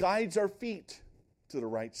 God guides our feet to the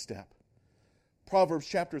right step. Proverbs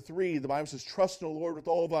chapter 3, the Bible says, trust in the Lord with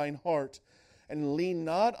all thine heart, and lean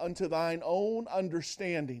not unto thine own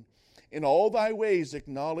understanding. In all thy ways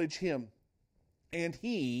acknowledge him, and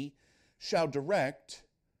he shall direct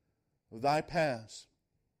thy paths.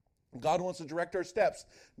 God wants to direct our steps,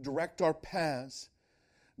 direct our paths.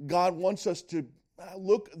 God wants us to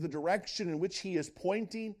look the direction in which he is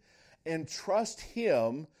pointing and trust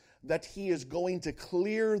him that he is going to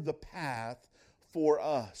clear the path for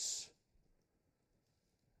us.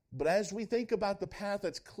 But as we think about the path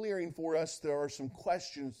that's clearing for us, there are some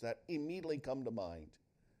questions that immediately come to mind.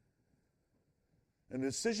 In the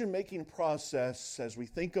decision-making process, as we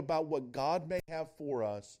think about what God may have for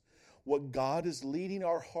us, what God is leading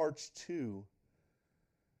our hearts to,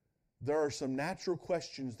 there are some natural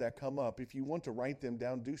questions that come up. If you want to write them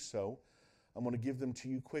down, do so. I'm going to give them to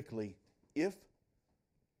you quickly. If,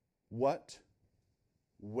 what,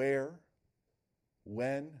 where,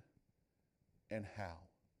 when, and how.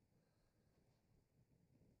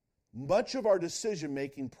 Much of our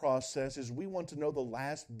decision-making process is we want to know the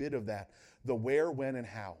last bit of that, the where, when, and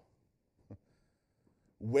how.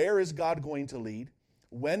 Where is God going to lead?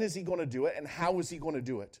 When is he going to do it? And how is he going to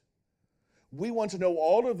do it? We want to know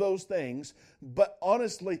all of those things, but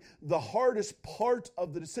honestly, the hardest part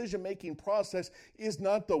of the decision-making process is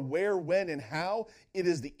not the where, when, and how. It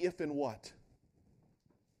is the if and what.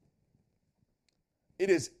 It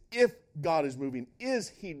is if God is moving. Is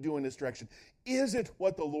he doing this direction? Is it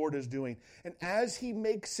what the Lord is doing? And as he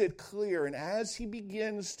makes it clear and as he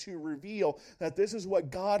begins to reveal that this is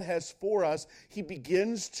what God has for us, he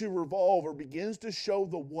begins to revolve or begins to show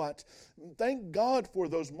the what. Thank God for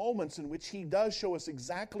those moments in which he does show us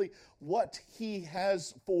exactly what he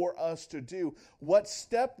has for us to do, what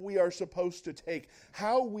step we are supposed to take,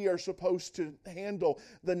 how we are supposed to handle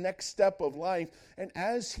the next step of life. And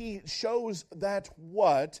as he shows that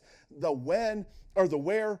what, the when, or the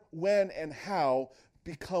where, when, and how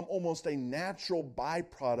become almost a natural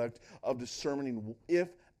byproduct of discerning if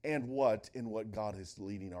and what in what God is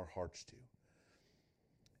leading our hearts to.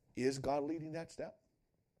 Is God leading that step?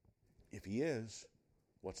 If he is,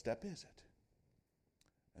 what step is it?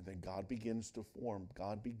 And then God begins to form,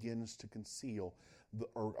 God begins to conceal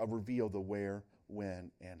or reveal the where,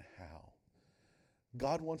 when, and how.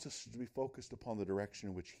 God wants us to be focused upon the direction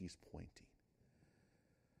in which he's pointing.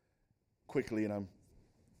 Quickly, and I'm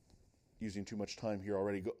using too much time here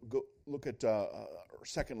already, go look at,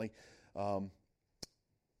 secondly, let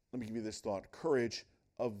me give you this thought. Courage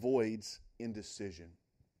avoids indecision.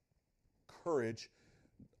 Courage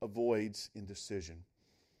avoids indecision.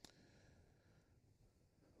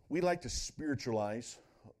 We like to spiritualize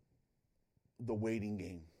the waiting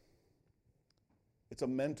game. It's a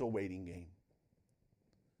mental waiting game.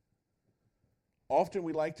 Often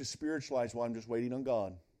we like to spiritualize, well, I'm just waiting on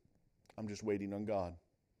God. I'm just waiting on God.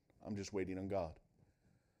 I'm just waiting on God.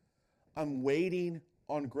 I'm waiting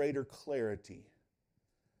on greater clarity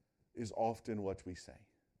is often what we say.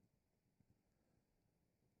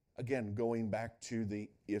 Again, going back to the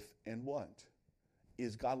if and what.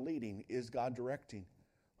 Is God leading? Is God directing?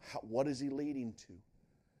 What is He leading to?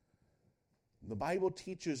 The Bible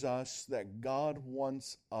teaches us that God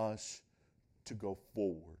wants us to go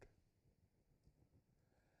forward.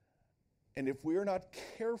 And if we're not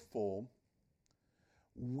careful,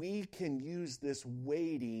 we can use this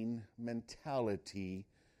waiting mentality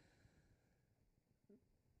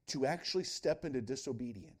to actually step into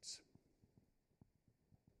disobedience.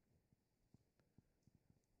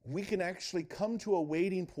 We can actually come to a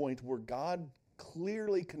waiting point where God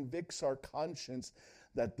clearly convicts our conscience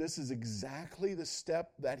that this is exactly the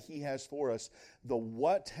step that He has for us. The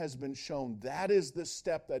what has been shown, that is the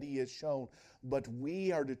step that He has shown. But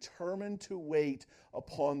we are determined to wait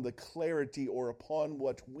upon the clarity or upon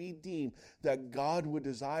what we deem that God would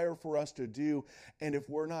desire for us to do. And if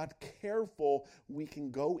we're not careful, we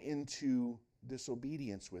can go into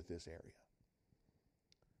disobedience with this area.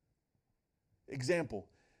 Example,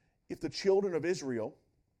 if the children of Israel,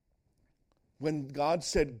 when God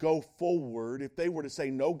said go forward, if they were to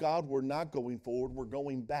say, no, God, we're not going forward, we're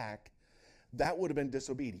going back, that would have been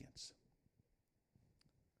disobedience.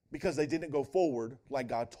 Because they didn't go forward like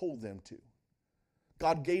God told them to.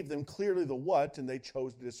 God gave them clearly the what, and they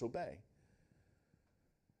chose to disobey.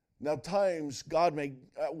 Now, times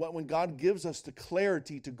when God gives us the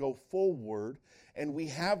clarity to go forward, and we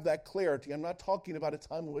have that clarity, I'm not talking about a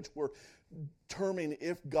time in which we're determining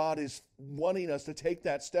if God is wanting us to take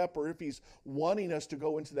that step or if He's wanting us to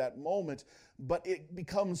go into that moment, but it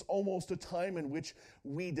becomes almost a time in which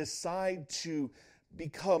we decide to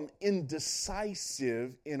become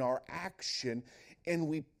indecisive in our action, and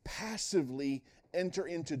we passively enter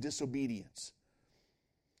into disobedience.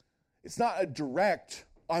 It's not a direct,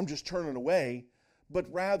 I'm just turning away, but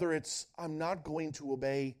rather it's, I'm not going to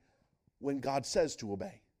obey when God says to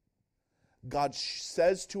obey. God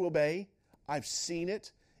says to obey. I've seen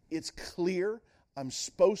it. It's clear. I'm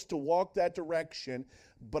supposed to walk that direction,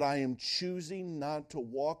 but I am choosing not to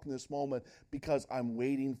walk in this moment because I'm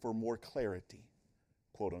waiting for more clarity,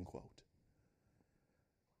 quote unquote.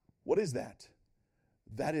 What is that?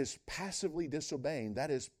 That is passively disobeying.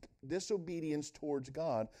 That is disobedience towards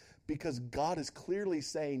God because God is clearly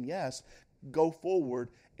saying, yes, go forward,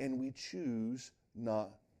 and we choose not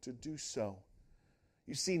to do so.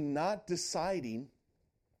 You see, not deciding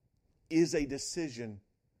is a decision.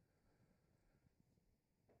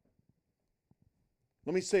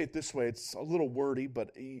 Let me say it this way. It's a little wordy,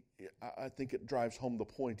 but I think it drives home the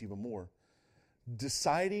point even more.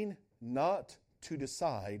 Deciding not to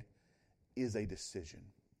decide is a decision.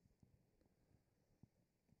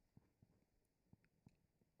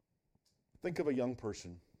 Think of a young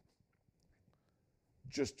person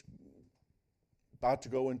just about to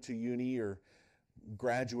go into uni or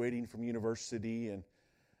graduating from university, and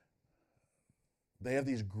they have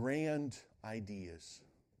these grand ideas,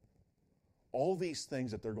 all these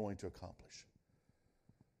things that they're going to accomplish.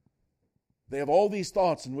 They have all these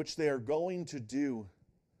thoughts in which they are going to do,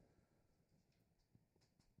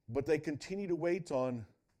 but they continue to wait on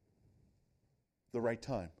the right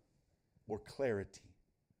time or clarity.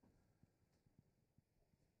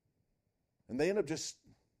 And they end up just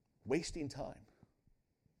wasting time.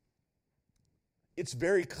 It's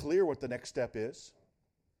very clear what the next step is.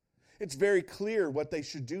 It's very clear what they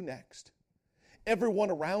should do next.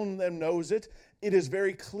 Everyone around them knows it. It is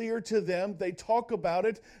very clear to them. They talk about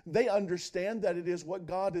it. They understand that it is what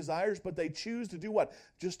God desires, but they choose to do what?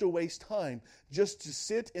 Just to waste time. Just to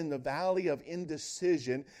sit in the valley of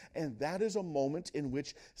indecision. And that is a moment in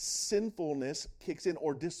which sinfulness kicks in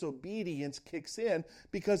or disobedience kicks in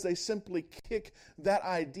because they simply kick that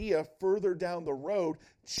idea further down the road,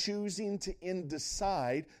 choosing to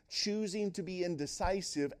choosing to be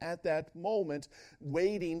indecisive at that moment,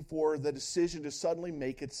 waiting for the decision to suddenly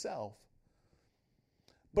make itself.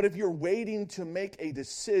 But if you're waiting to make a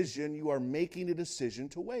decision, you are making a decision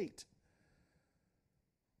to wait.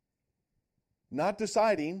 Not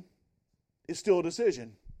deciding is still a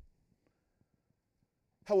decision.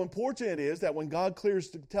 How important it is that when God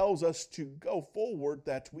tells us to go forward,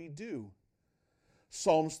 that we do.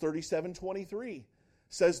 Psalms 37:23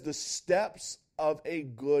 says, the steps of a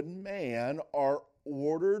good man are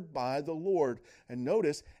ordered by the Lord. And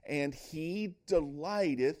notice, and He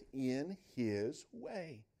delighteth in His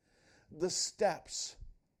way. The steps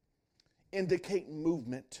indicate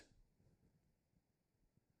movement.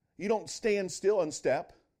 You don't stand still and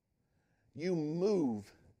step. You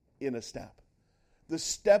move in a step. The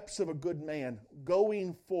steps of a good man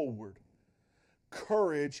going forward.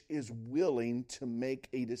 Courage is willing to make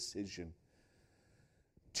a decision.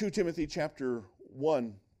 2 Timothy chapter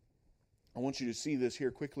 1. I want you to see this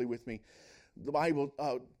here quickly with me. The Bible,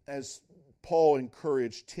 as Paul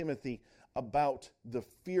encouraged Timothy about the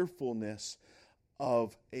fearfulness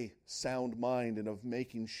of a sound mind and of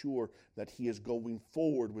making sure that he is going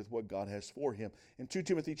forward with what God has for him. In 2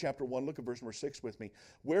 Timothy chapter 1, look at verse number 6 with me.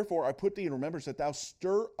 Wherefore I put thee in remembrance that thou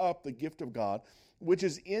stir up the gift of God, which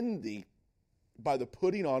is in thee by the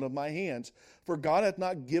putting on of my hands. For God hath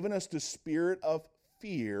not given us the spirit of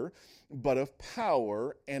fear, but of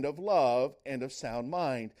power and of love and of sound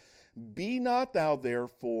mind. Be not thou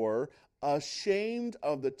therefore ashamed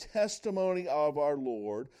of the testimony of our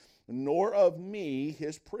Lord, nor of me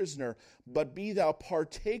his prisoner, but be thou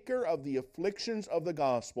partaker of the afflictions of the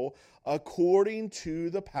gospel according to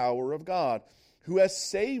the power of God, who has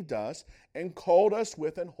saved us and called us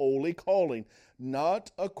with an holy calling,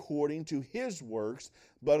 not according to his works,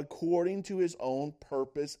 but according to his own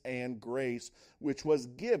purpose and grace, which was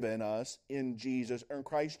given us in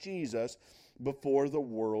Christ Jesus before the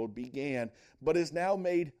world began, but is now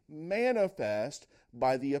made manifest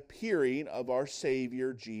by the appearing of our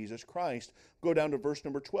Savior Jesus Christ. Go down to verse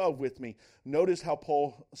number 12 with me. Notice how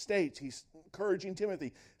Paul states, he's encouraging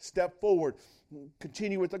Timothy, step forward,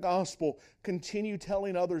 continue with the gospel, continue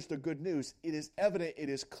telling others the good news. It is evident, it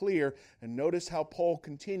is clear, and notice how Paul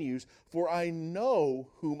continues, for I know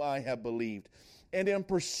whom I have believed, and am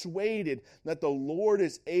persuaded that the Lord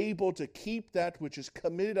is able to keep that which is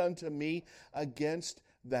committed unto me against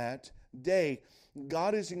that day.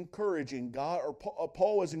 God is encouraging,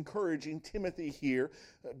 Paul is encouraging Timothy here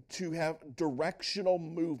to have directional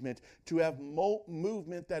movement, to have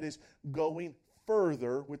movement that is going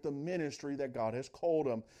further with the ministry that God has called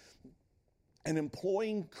him. And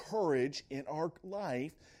employing courage in our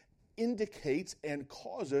life indicates and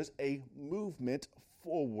causes a movement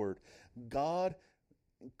forward. God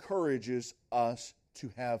encourages us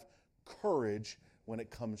to have courage when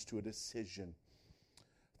it comes to a decision.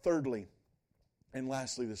 Thirdly, and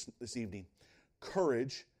lastly this evening,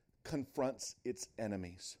 courage confronts its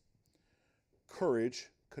enemies. Courage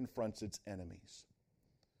confronts its enemies.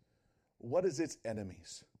 What is its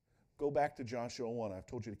enemies? Go back to Joshua 1. I've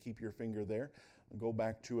told you to keep your finger there. Go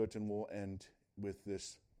back to it and we'll end with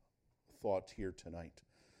this thought here tonight.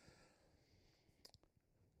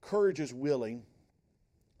 Courage is willing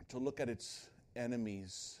to look at its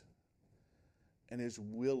enemies and is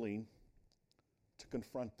willing to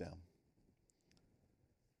confront them,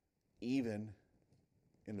 even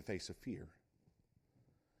in the face of fear.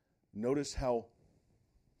 Notice how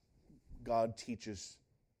God teaches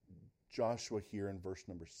Joshua here in verse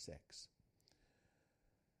number 6.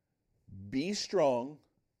 Be strong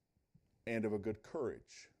and of a good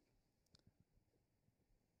courage.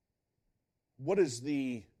 What is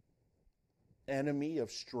the enemy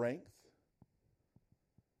of strength?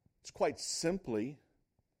 It's quite simply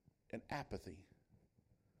an apathy.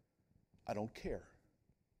 I don't care.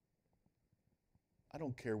 I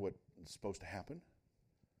don't care what's supposed to happen.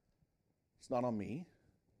 It's not on me.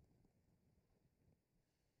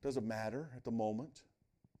 Doesn't matter at the moment.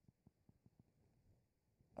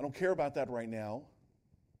 I don't care about that right now.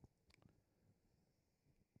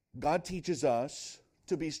 God teaches us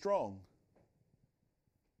to be strong.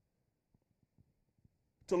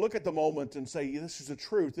 To look at the moment and say, this is the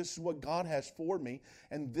truth, this is what God has for me,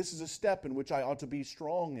 and this is a step in which I ought to be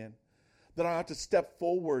strong in, that I ought to step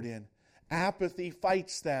forward in. Apathy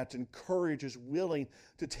fights that, and courage is willing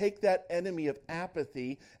to take that enemy of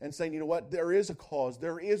apathy and saying, you know what, there is a cause,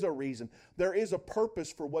 there is a reason, there is a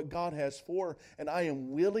purpose for what God has for, and I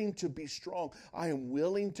am willing to be strong. I am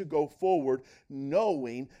willing to go forward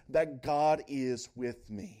knowing that God is with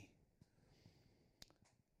me.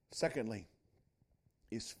 Secondly,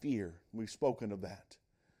 is fear. We've spoken of that.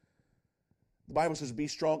 The Bible says, be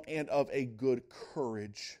strong and of a good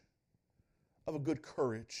courage. Of a good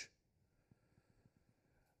courage.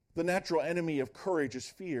 The natural enemy of courage is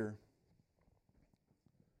fear.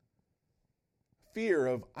 Fear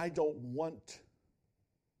of, I don't want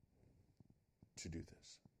to do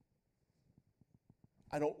this.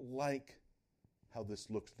 I don't like how this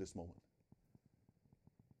looks at this moment.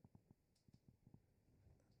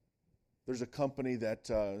 There's a company that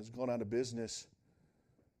has gone out of business.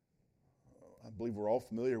 I believe we're all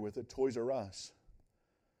familiar with it, Toys R Us.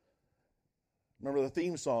 Remember the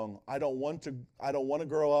theme song? I don't want to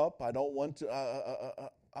grow up. I don't want to.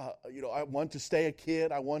 I want to stay a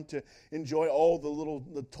kid. I want to enjoy all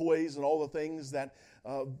the toys and all the things that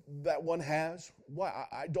that one has. Why?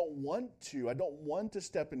 I don't want to. I don't want to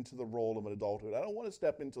step into the role of an adulthood. I don't want to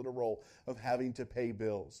step into the role of having to pay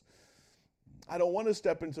bills. I don't want to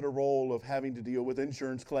step into the role of having to deal with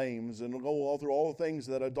insurance claims and go all through all the things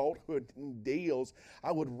that adulthood deals.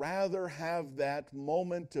 I would rather have that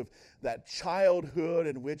moment of that childhood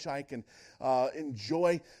in which I can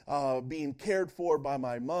enjoy being cared for by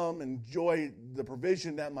my mom, enjoy the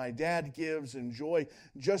provision that my dad gives, enjoy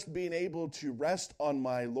just being able to rest on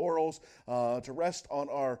my laurels, to rest on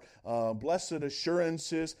our blessed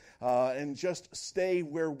assurances, and just stay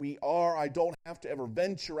where we are. I don't have to ever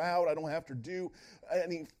venture out. I don't have to do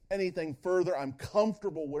anything further. I'm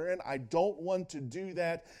comfortable wherein. I don't want to do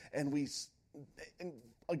that, and we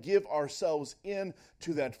give ourselves in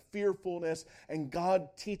to that fearfulness. And God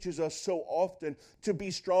teaches us so often to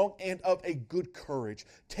be strong and of a good courage.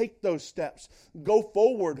 Take those steps. Go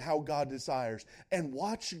forward how God desires, and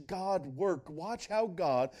watch God work. Watch how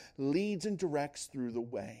God leads and directs through the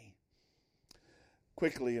way.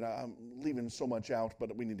 Quickly, and I'm leaving so much out,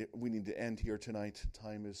 but we need to end here tonight.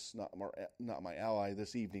 Time is not my ally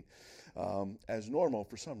this evening, as normal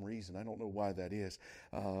for some reason. I don't know why that is.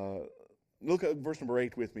 Look at verse number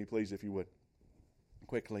 8 with me, please, if you would.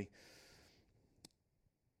 Quickly.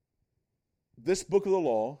 This book of the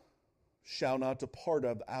law shall not depart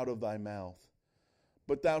out of thy mouth,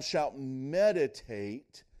 but thou shalt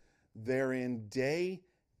meditate therein day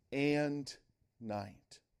and night.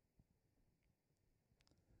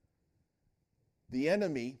 The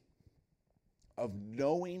enemy of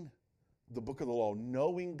knowing the book of the law,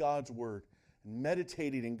 knowing God's word, and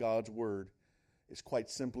meditating in God's word is quite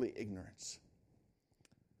simply ignorance.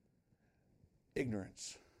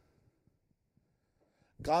 Ignorance.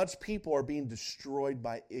 God's people are being destroyed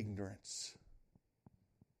by ignorance.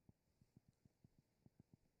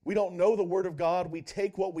 We don't know the Word of God. We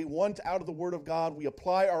take what we want out of the Word of God. We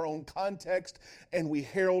apply our own context, and we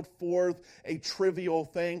herald forth a trivial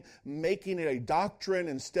thing, making it a doctrine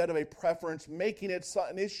instead of a preference, making it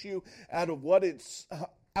an issue out of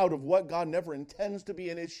what God never intends to be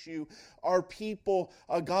an issue. Our people,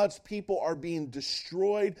 God's people, are being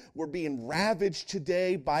destroyed. We're being ravaged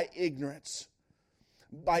today by ignorance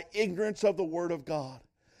of the Word of God.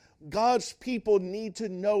 God's people need to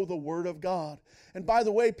know the Word of God. And by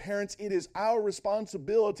the way, parents, it is our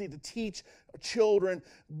responsibility to teach children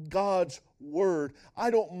God's Word.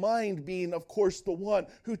 I don't mind being, of course, the one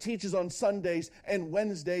who teaches on Sundays and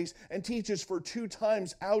Wednesdays and teaches for 2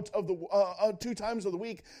 times of the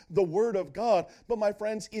week the Word of God. But my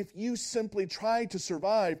friends, if you simply try to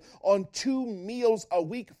survive on 2 meals a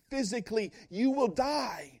week physically, you will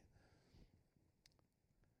die.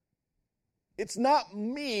 It's not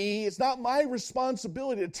my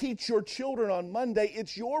responsibility to teach your children on Monday.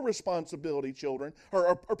 It's your responsibility, children,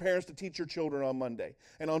 or parents, to teach your children on Monday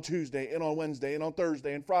and on Tuesday and on Wednesday and on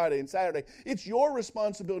Thursday and Friday and Saturday. It's your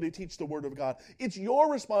responsibility to teach the Word of God. It's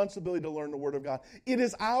your responsibility to learn the Word of God. It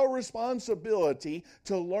is our responsibility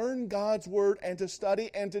to learn God's Word and to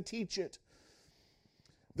study and to teach it.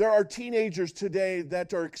 There are teenagers today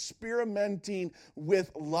that are experimenting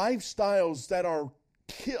with lifestyles that are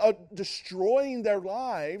destroying their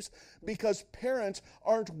lives because parents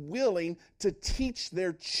aren't willing to teach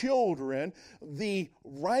their children the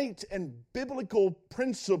right and biblical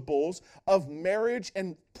principles of marriage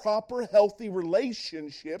and proper, healthy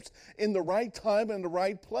relationships in the right time and the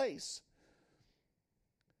right place.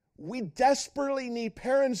 We desperately need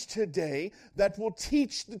parents today that will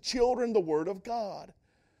teach the children the Word of God.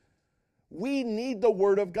 We need the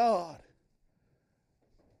Word of God.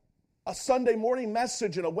 A Sunday morning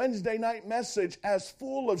message and a Wednesday night message, as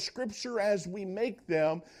full of Scripture as we make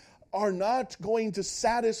them, are not going to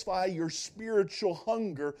satisfy your spiritual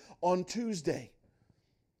hunger on Tuesday.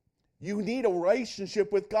 You need a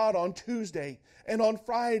relationship with God on Tuesday and on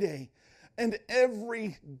Friday. And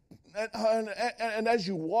as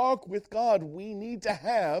you walk with God, we need to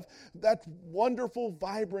have that wonderful,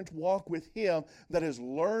 vibrant walk with Him that is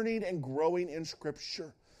learning and growing in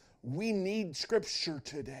Scripture. We need Scripture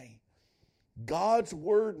today. God's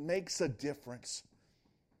Word makes a difference.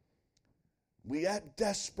 We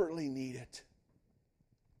desperately need it.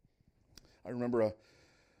 I remember an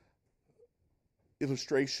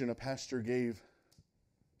illustration a pastor gave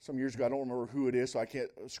some years ago. I don't remember who it is, so I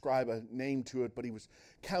can't ascribe a name to it, but he was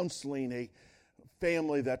counseling a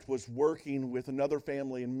family that was working with another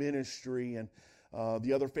family in ministry, and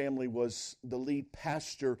the other family was the lead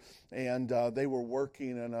pastor, and they were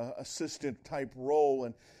working in an assistant type role,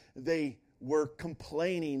 and they were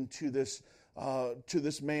complaining to this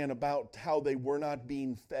man about how they were not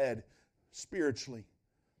being fed spiritually.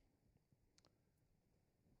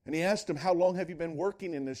 And he asked them, how long have you been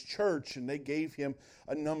working in this church? And they gave him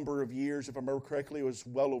a number of years. If I remember correctly, it was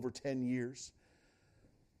well over 10 years.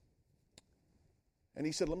 And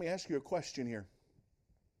he said, let me ask you a question here.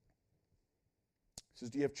 He says,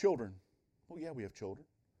 do you have children? Oh, yeah, we have children.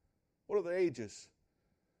 What are their ages?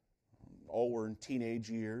 All were in teenage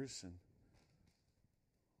years. And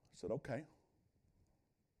I said, okay.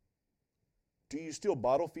 Do you still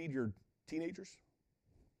bottle feed your teenagers?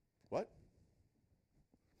 What?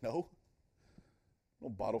 No. I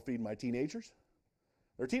don't bottle feed my teenagers.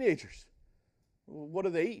 They're teenagers. What do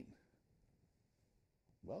they eat?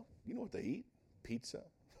 Well, you know what they eat. Pizza,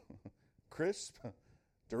 crisp,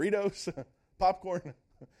 Doritos, popcorn,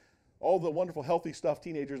 all the wonderful healthy stuff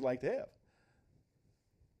teenagers like to have.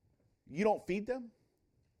 You don't feed them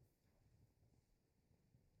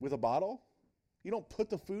with a bottle? You don't put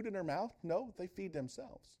the food in their mouth? No, they feed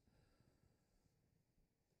themselves.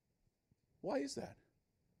 Why is that?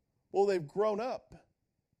 Well, they've grown up.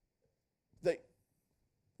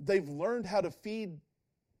 They've learned how to feed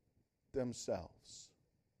themselves.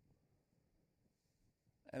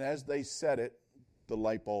 And as they said it, the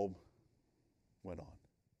light bulb went on.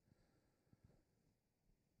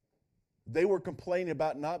 They were complaining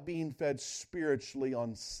about not being fed spiritually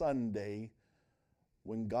on Sunday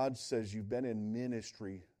when God says you've been in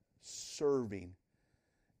ministry serving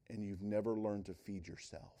and you've never learned to feed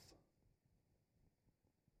yourself.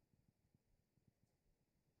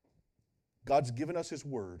 God's given us His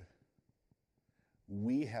Word.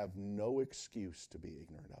 We have no excuse to be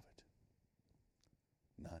ignorant of it.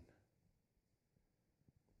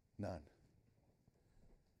 None.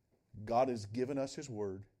 God has given us His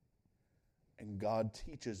Word, and God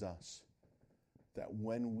teaches us that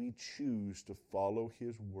when we choose to follow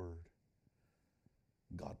His Word,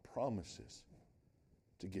 God promises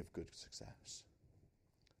to give good success.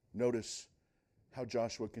 Notice how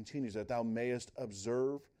Joshua continues, that thou mayest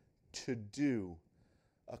observe to do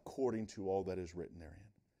according to all that is written therein.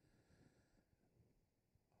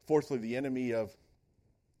 Fourthly, the enemy of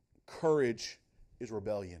courage is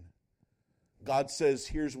rebellion. God says,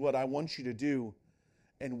 here's what I want you to do,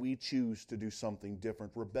 and we choose to do something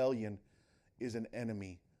different. Rebellion is an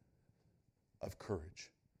enemy of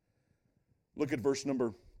courage. Look at verse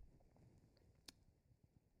number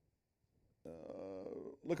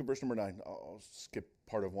 9. I'll skip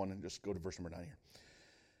part of 1 and just go to verse number 9 here.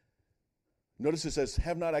 Notice it says,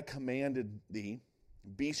 have not I commanded thee,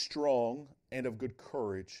 be strong and of good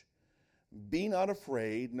courage. Be not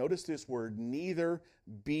afraid. Notice this word, neither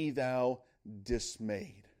be thou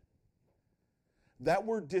dismayed. That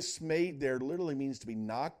word dismayed there literally means to be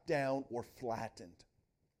knocked down or flattened.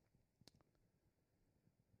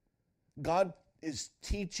 God is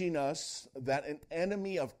teaching us that an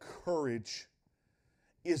enemy of courage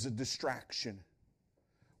is a distraction.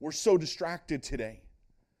 We're so distracted today.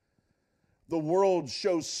 The world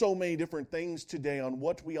shows so many different things today on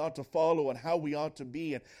what we ought to follow and how we ought to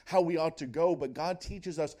be and how we ought to go. But God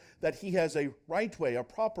teaches us that He has a right way, a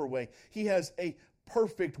proper way. He has a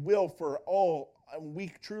perfect will for all. And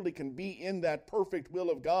we truly can be in that perfect will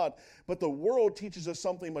of God. But the world teaches us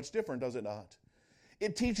something much different, does it not?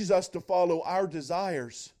 It teaches us to follow our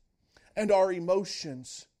desires and our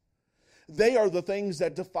emotions. They are the things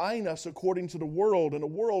that define us according to the world. And the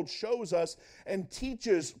world shows us and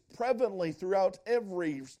teaches prevalently throughout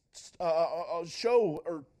every show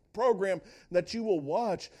or program that you will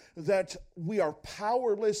watch that we are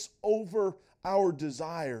powerless over our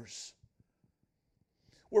desires.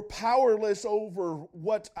 We're powerless over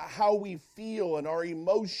how we feel and our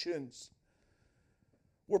emotions.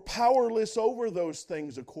 We're powerless over those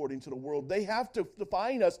things according to the world. They have to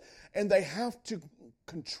define us and they have to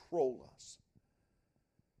control us.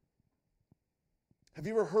 Have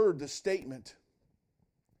you ever heard the statement,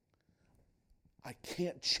 I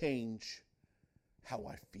can't change how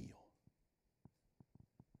I feel?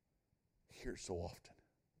 Hear so often.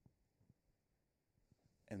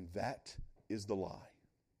 And that is the lie.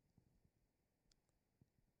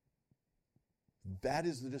 That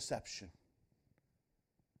is the deception.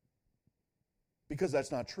 Because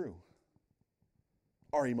that's not true.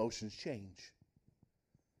 Our emotions change.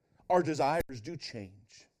 Our desires do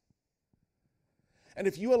change. And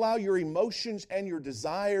if you allow your emotions and your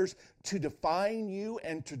desires to define you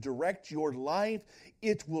and to direct your life,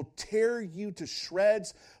 it will tear you to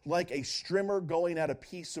shreds like a strimmer going at a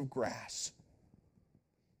piece of grass.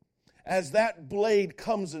 As that blade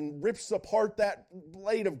comes and rips apart that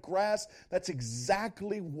blade of grass, that's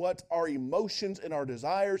exactly what our emotions and our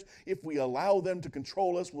desires, if we allow them to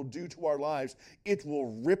control us, will do to our lives. It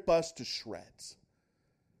will rip us to shreds,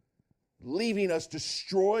 leaving us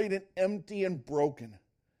destroyed and empty and broken.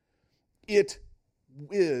 It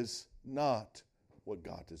is not what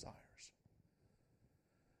God desires.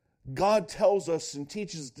 God tells us and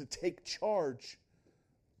teaches us to take charge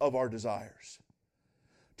of our desires,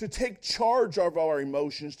 to take charge of our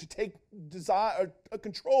emotions, to take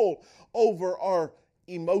control over our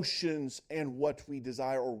emotions and what we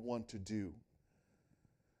desire or want to do.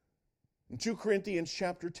 In 2 Corinthians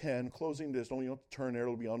chapter 10, closing this, don't you have to turn there,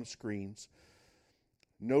 it'll be on the screens.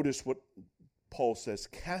 Notice what Paul says,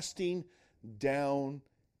 casting down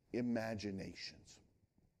imaginations.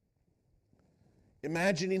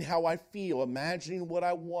 Imagining how I feel, imagining what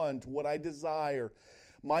I want, what I desire,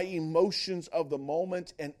 my emotions of the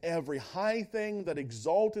moment, and every high thing that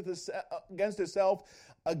exalteth against itself,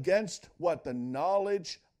 against what? The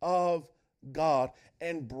knowledge of God,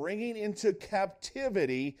 and bringing into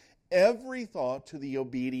captivity every thought to the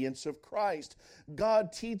obedience of Christ.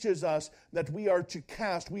 God teaches us that we are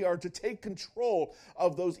to take control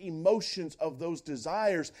of those emotions, of those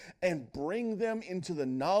desires, and bring them into the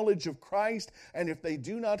knowledge of Christ. And if they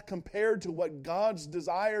do not compare to what God's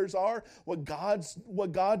desires are, what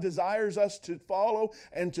God desires us to follow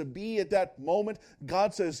and to be at that moment,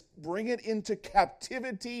 God says, bring it into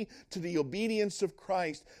captivity to the obedience of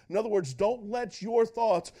Christ. In other words, don't let your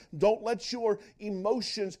thoughts, don't let your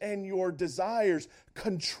emotions and your desires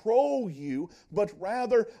control you, but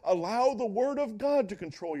rather allow the Word of God to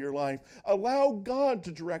control your life. Allow God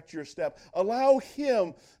to direct your step. Allow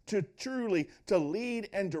Him to truly to lead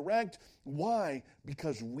and direct. Why?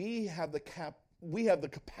 Because we have the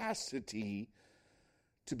capacity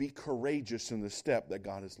to be courageous in the step that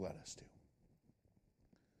God has led us to.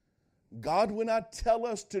 God will not tell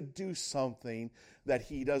us to do something that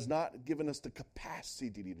He does not given us the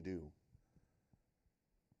capacity to do.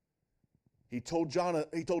 He told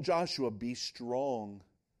Joshua, be strong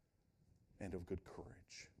and of good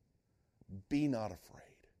courage. Be not afraid.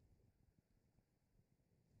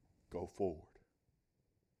 Go forward.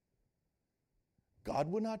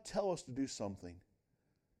 God would not tell us to do something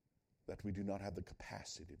that we do not have the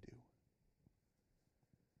capacity to do.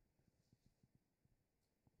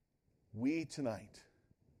 We tonight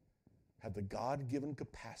have the God-given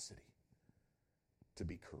capacity to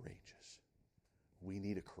be courageous. We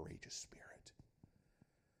need a courageous spirit.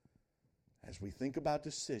 As we think about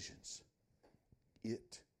decisions,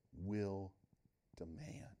 it will demand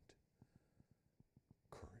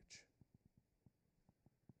courage.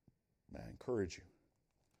 May I encourage you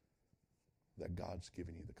that God's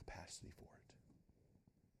given you the capacity for it.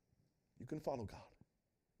 You can follow God.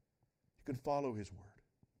 You can follow His Word.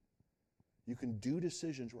 You can do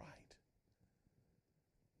decisions right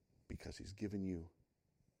because He's given you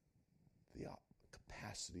the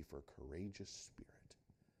capacity for a courageous spirit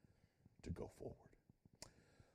to go forward.